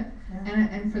quite a bit. yeah.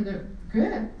 And for the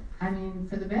good, I mean,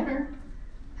 for the better.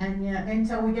 And yet,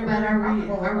 Until we get but really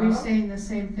comfortable are with we it. saying the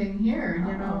same thing here,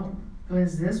 you know?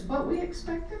 Was this what we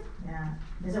expected? Yeah,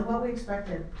 is it what we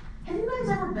expected? Have you guys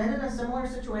ever been in a similar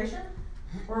situation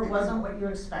where it wasn't what you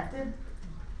expected?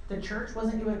 The church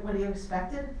wasn't what you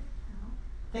expected?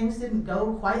 Things didn't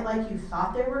go quite like you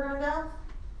thought they were gonna go?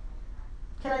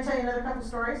 Can I tell you another couple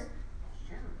stories?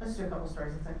 Let's do a couple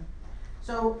stories, I think.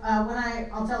 So,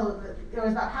 I'll tell, it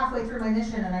was about halfway through my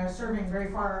mission and I was serving very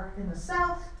far in the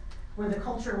south, where the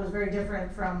culture was very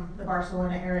different from the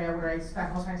Barcelona area where I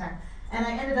spent most of my time. And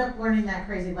I ended up learning that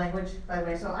crazy language, by the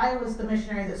way. So I was the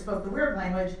missionary that spoke the weird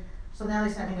language, so now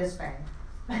they sent me to Spain.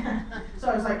 So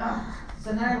I was like, oh,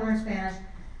 so now I learned Spanish.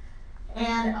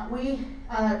 And we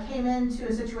came into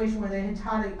a situation where they had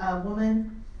taught a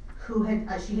woman who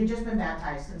she had just been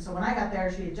baptized. And so when I got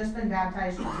there, she had just been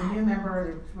baptized. She was a new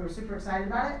member. We were super excited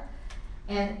about it.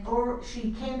 And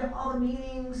she came to all the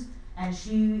meetings, and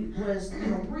she was,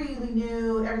 really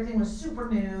new. Everything was super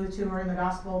new to her in the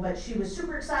gospel, but she was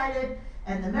super excited,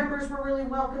 and the members were really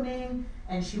welcoming,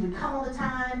 and she would come all the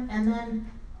time. And then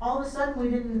all of a sudden, we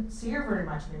didn't see her very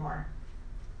much anymore.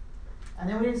 And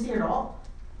then we didn't see her at all.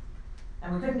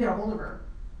 And we couldn't get a hold of her.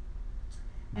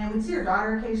 And we'd see her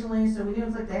daughter occasionally, so we knew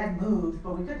it's like they had moved,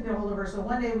 but we couldn't get a hold of her. So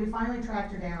one day we finally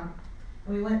tracked her down,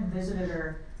 and we went and visited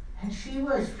her, and she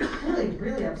was really,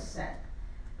 really upset.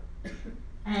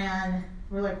 And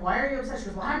we're like, why are you upset? She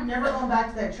goes, well, I'm never going back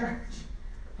to that church.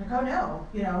 I'm like, oh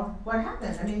no, what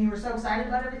happened? I mean, you were so excited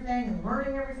about everything and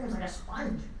learning everything. It was like a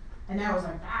sponge. And now it's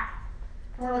like,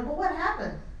 And we're like, well, what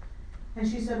happened? And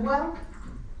she said, well,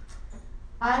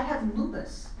 I have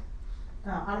lupus.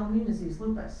 Autoimmune disease,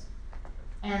 lupus.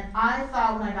 And I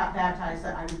thought when I got baptized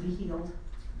that I would be healed.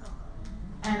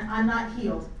 And I'm not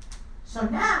healed. So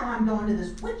now I'm going to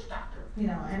this witch doctor,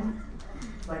 and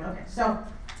it's like, okay. So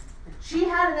she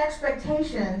had an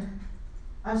expectation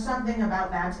of something about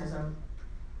baptism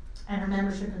and her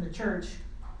membership in the church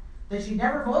that she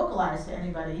never vocalized to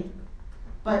anybody,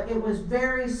 but it was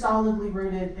very solidly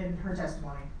rooted in her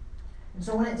testimony. And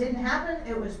so when it didn't happen,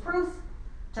 it was proof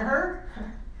to her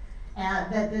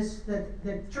that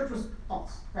the church was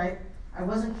false, right? I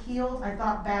wasn't healed. I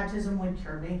thought baptism would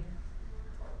cure me.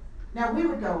 Now we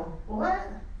would go, well, what?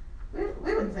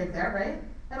 We wouldn't think that, right?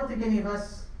 I don't think any of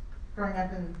us growing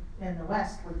up in the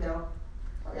West would go,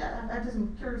 oh yeah,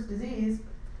 baptism cures disease.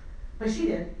 But she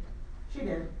did. She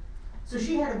did. So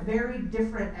she had a very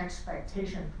different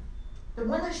expectation. The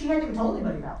one that she hadn't even told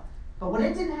anybody about. But when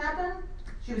it didn't happen,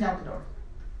 she was out the door.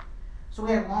 So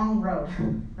we had a long road,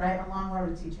 right? A long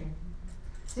road of teaching.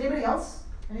 Does anybody else?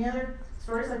 Any other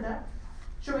stories like that?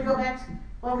 Should we go back to,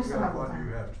 well, we still have one time.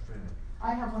 You have to finish.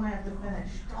 I have one I have to finish.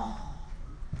 Oh.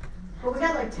 But we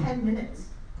got like 10 minutes.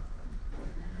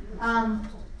 Well,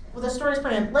 the story's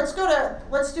pretty. Let's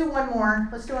do one more.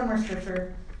 Let's do one more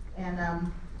scripture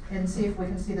and see if we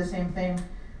can see the same thing.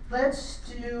 Let's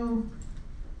do,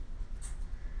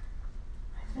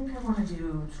 I think I want to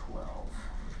do 12.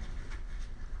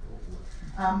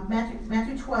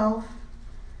 Matthew 12.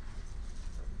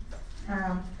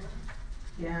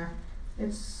 Yeah,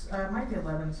 it's might be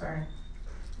 11, sorry.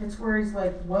 It's where he's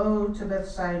like, woe to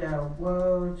Bethsaida,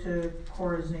 woe to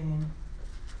Chorazin,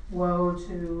 woe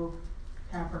to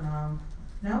Capernaum.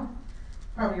 No?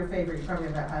 Probably your favorite, you probably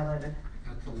have that highlighted.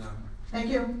 That's 11. Thank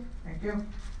you.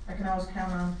 I can always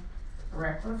count on the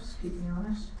Radcliffes, keep me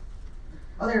honest.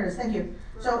 Oh, there it is, thank you.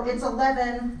 So it's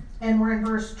 11, and we're in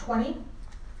verse 20.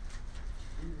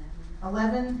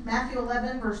 11, Matthew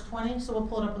 11, verse 20, so we'll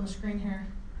pull it up on the screen here.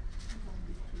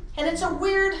 And it's a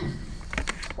weird,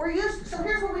 so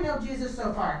here's what we know of Jesus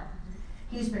so far.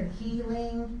 He's been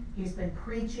healing, he's been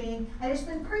preaching, and he's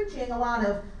been preaching a lot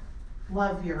of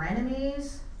love your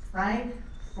enemies, right?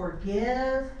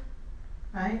 Forgive,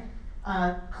 right?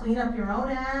 Clean up your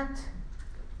own act,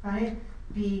 right?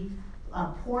 Be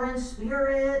poor in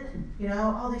spirit,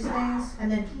 all these things.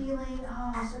 And then healing,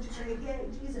 such a great, yay,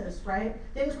 Jesus, right?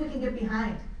 Things we can get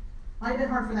behind. Might have been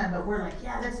hard for them, but we're like,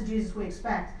 yeah, that's the Jesus we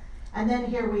expect. And then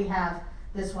here we have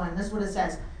this one. This is what it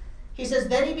says. He says,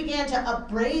 then he began to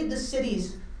upbraid the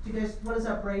cities. Do you guys, what does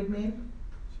upbraid mean?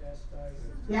 Chastise.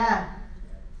 Yeah.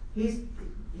 He's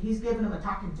giving them a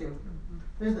talking to.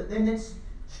 And it's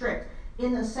strict.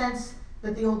 In the sense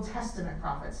that the Old Testament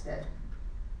prophets did.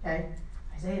 Okay?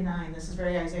 Isaiah 9. This is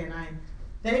very Isaiah 9.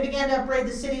 Then he began to upbraid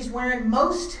the cities wherein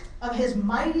most of his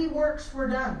mighty works were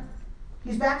done.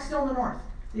 He's back still in the north.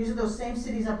 These are those same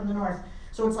cities up in the north.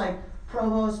 So it's like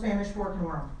Provo, Spanish Fork, New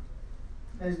Orleans.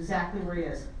 That is exactly where he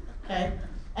is. Okay?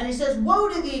 And he says, woe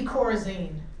to thee,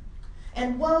 Chorazin.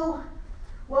 And woe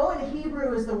in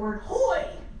Hebrew is the word hoy.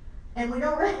 And we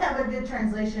don't really have a good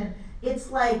translation.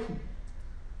 It's like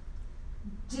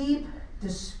deep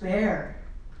despair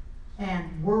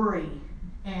and worry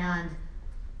and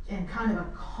kind of a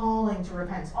calling to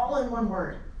repentance, all in one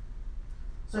word.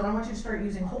 So I want you to start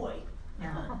using hoy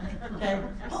now. Okay?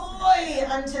 Hoy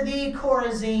unto thee,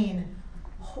 Chorazin.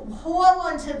 Woe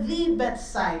unto thee,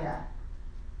 Bethsaida.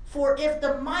 For if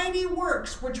the mighty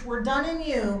works which were done in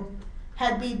you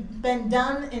had been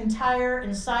done in Tyre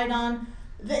and Sidon,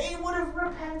 they would have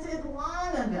repented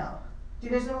long ago. Do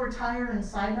you guys know where Tyre and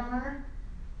Sidon are?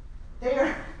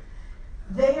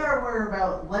 They are where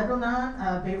about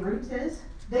Lebanon, Beirut is.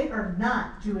 They are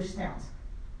not Jewish towns.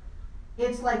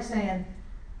 It's like saying,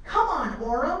 come on,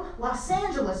 Orem, Los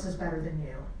Angeles is better than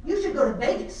you. You should go to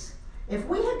Vegas. If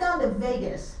we had gone to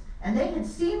Vegas and they had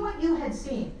seen what you had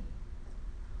seen,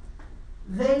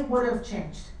 they would have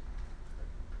changed.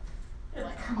 You're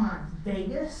like, come on,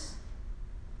 Vegas?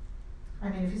 I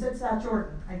mean, if you said South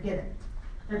Jordan, I get it.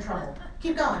 They're trouble.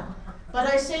 Keep going. But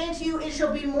I say unto you, it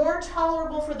shall be more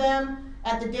tolerable for them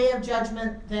at the day of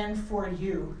judgment than for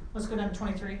you. Let's go down to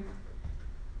 23.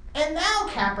 And thou,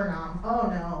 Capernaum, oh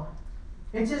no.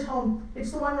 It's his home.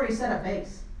 It's the one where he set up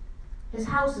base. His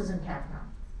house is in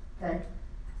Capernaum. Okay?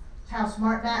 His house,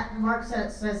 Mark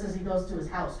says as he goes to his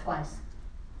house twice.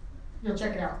 You'll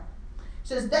check it out. It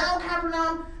says, thou,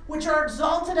 Capernaum, which are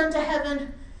exalted unto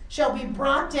heaven, shall be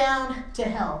brought down to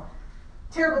hell.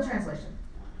 Terrible translation.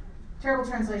 Terrible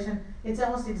translation. It's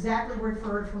almost exactly word for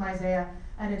word from Isaiah.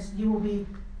 And it's you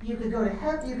could go to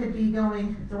heaven, you could be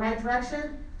going the right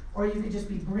direction, or you could just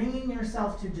be bringing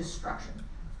yourself to destruction.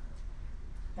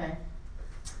 Okay?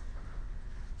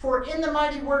 For in the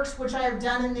mighty works which I have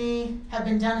done in thee have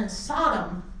been done in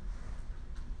Sodom.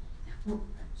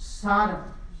 Sodom.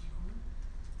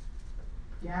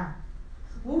 Yeah.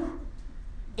 Oof.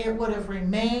 It would have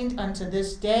remained unto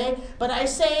this day. But I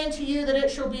say unto you that it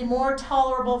shall be more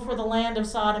tolerable for the land of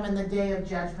Sodom in the day of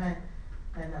judgment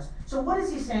than this. So what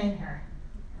is he saying here?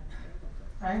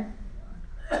 Right?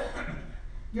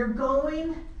 You're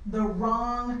going the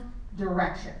wrong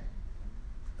direction.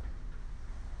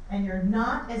 And you're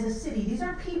not as a city. These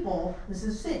are people. This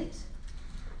is cities.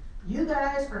 You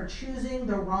guys are choosing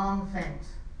the wrong things.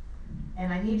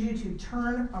 And I need you to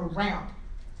turn around.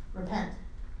 Repent.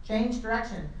 Change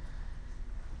direction.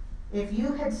 If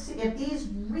these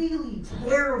really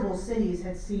terrible cities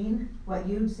had seen what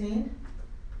you'd seen,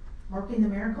 working the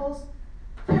miracles,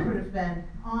 they would have been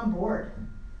on board,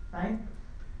 right?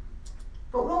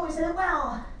 But when we say,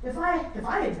 well, if I had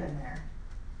been there,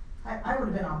 I would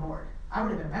have been on board. I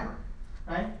would have been a member,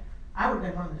 right? I would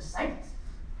have been one of the disciples.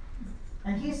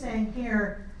 And he's saying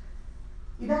here,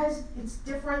 you guys, it's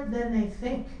different than they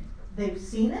think. They've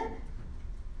seen it,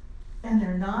 and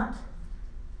they're not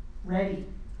ready.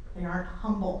 They aren't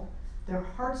humble. Their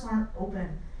hearts aren't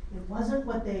open. It wasn't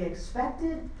what they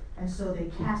expected, and so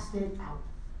they cast it out.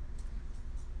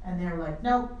 And they're like,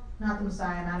 nope, not the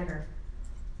Messiah, I'm out of here.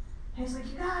 And he's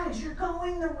like, you guys, you're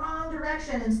going the wrong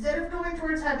direction. Instead of going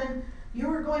towards heaven, you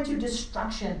are going to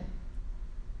destruction.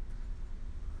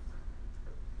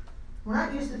 We're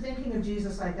not used to thinking of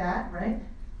Jesus like that, right?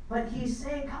 But he's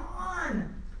saying, come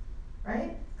on,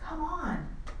 right? Come on.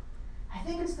 I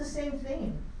think it's the same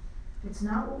thing. It's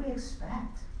not what we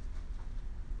expect.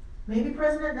 Maybe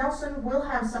President Nelson will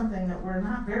have something that we're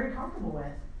not very comfortable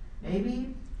with.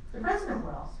 Maybe the president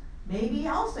will. Maybe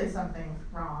I'll say something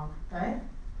wrong, okay?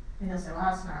 And he'll say, well,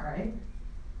 that's not right.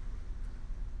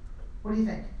 What do you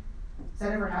think? Has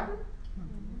that ever happened?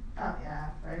 Oh, yeah,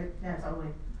 right? Yeah, totally.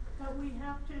 But we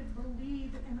have to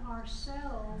believe in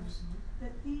ourselves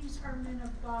that these are men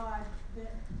of God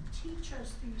that teach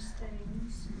us these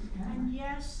things. Yeah. And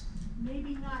yes,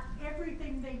 maybe not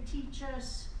everything they teach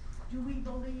us do we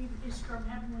believe is from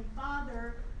Heavenly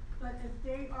Father, but if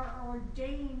they are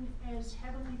ordained as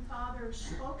Heavenly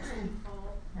Father's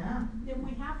spokespeople, Yeah. then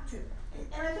we have to.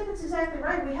 And I think it's exactly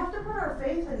right. We have to put our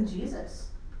faith in Jesus,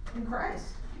 in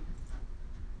Christ.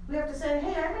 We have to say,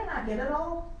 hey, I may not get it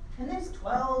all. And these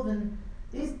 12 and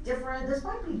these different, this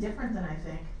might be different than I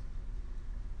think.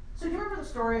 So do you remember the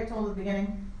story I told at the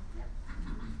beginning?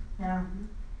 Yeah.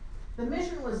 The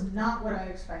mission was not what I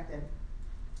expected.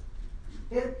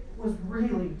 It was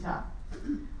really tough.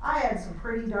 I had some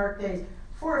pretty dark days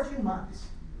for a few months.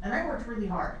 And I worked really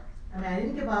hard. I mean, I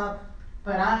didn't give up,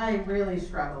 but I really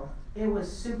struggled. It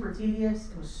was super tedious.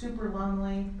 It was super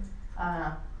lonely.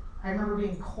 I remember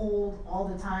being cold all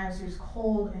the time. So it was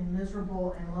cold and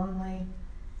miserable and lonely.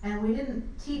 And we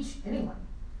didn't teach anyone.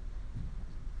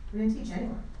 We didn't teach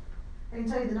anyone. I can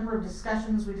tell you the number of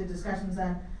discussions, we did discussions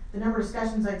then, the number of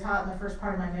discussions I taught in the first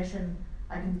part of my mission,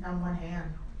 I can, on one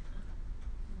hand.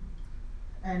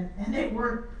 And they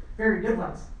weren't very good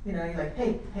ones. You know, you're like,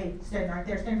 hey, stand right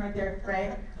there,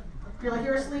 right? If you're like,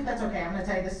 you're asleep, that's okay, I'm gonna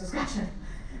tell you this discussion.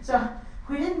 So,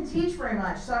 we didn't teach very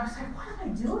much, so I was like, what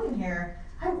am I doing here?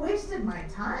 I wasted my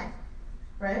time,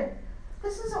 right?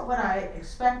 This isn't what I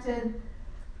expected.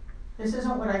 This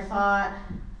isn't what I thought.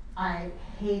 I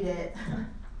hate it.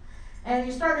 And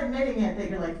you start admitting it, that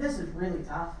you're like, this is really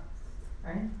tough,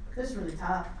 right? This is really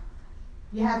tough.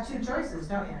 You have two choices,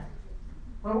 don't you?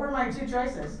 What were my two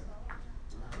choices?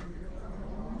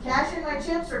 Cash in my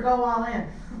chips or go all in,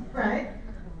 right?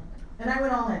 And I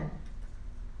went all in.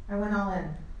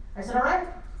 I said, all right,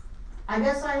 I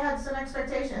guess I had some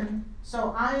expectation,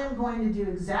 so I am going to do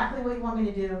exactly what you want me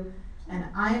to do, and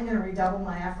I am going to redouble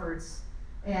my efforts.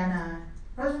 And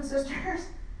brothers and sisters,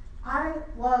 I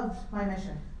loved my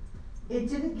mission. It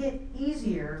didn't get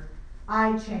easier.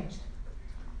 I changed.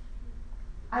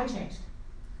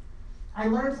 I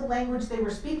learned the language they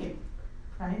were speaking,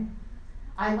 right?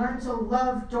 I learned to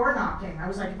love door knocking. I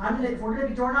was like, if we're going to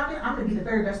be door knocking, I'm going to be the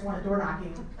very best one at door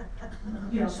knocking,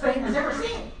 Spain has ever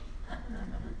seen.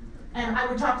 And I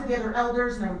would talk to the other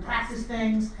elders, and I would practice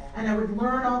things, and I would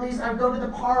learn all these. I would go to the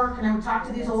park, and I would talk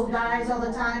to these old guys all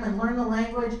the time and learn the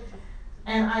language.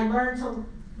 And I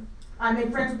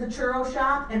made friends with the churro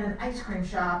shop and an ice cream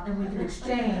shop, and we could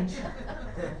exchange.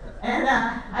 And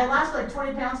I lost like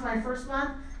 20 pounds my first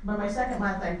month, but my second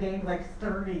month I gained like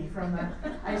 30 from the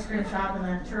ice cream shop and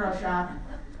the churro shop.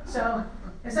 So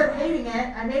instead of hating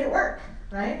it, I made it work,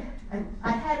 right?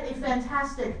 I had a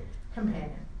fantastic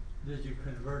companion. Did you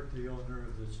convert the owner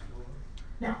of the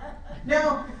store?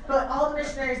 No, but all the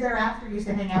missionaries thereafter used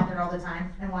to hang out there all the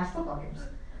time and watch football games.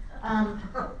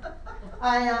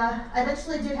 I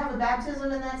eventually did have a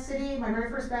baptism in that city. My very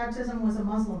first baptism was a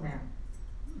Muslim man.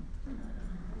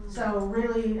 So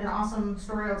really an awesome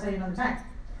story I'll tell you another time.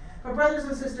 But brothers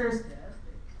and sisters,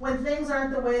 when things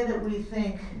aren't the way that we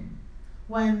think,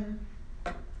 when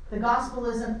the gospel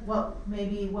isn't what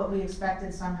we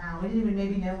expected somehow, we didn't even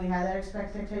maybe know we had that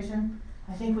expectation,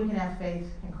 I think we can have faith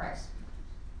in Christ.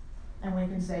 And we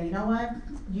can say, you know what?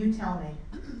 You tell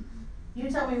me. You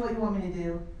tell me what you want me to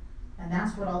do, and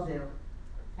that's what I'll do.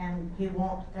 And He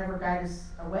won't ever guide us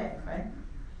away, right?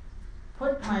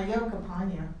 Put my yoke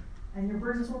upon you, and your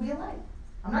burdens will be light.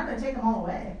 I'm not going to take them all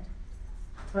away,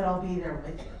 but I'll be there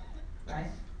with you,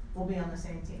 right? We'll be on the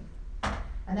same team.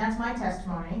 And that's my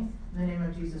testimony in the name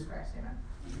of Jesus Christ. Amen.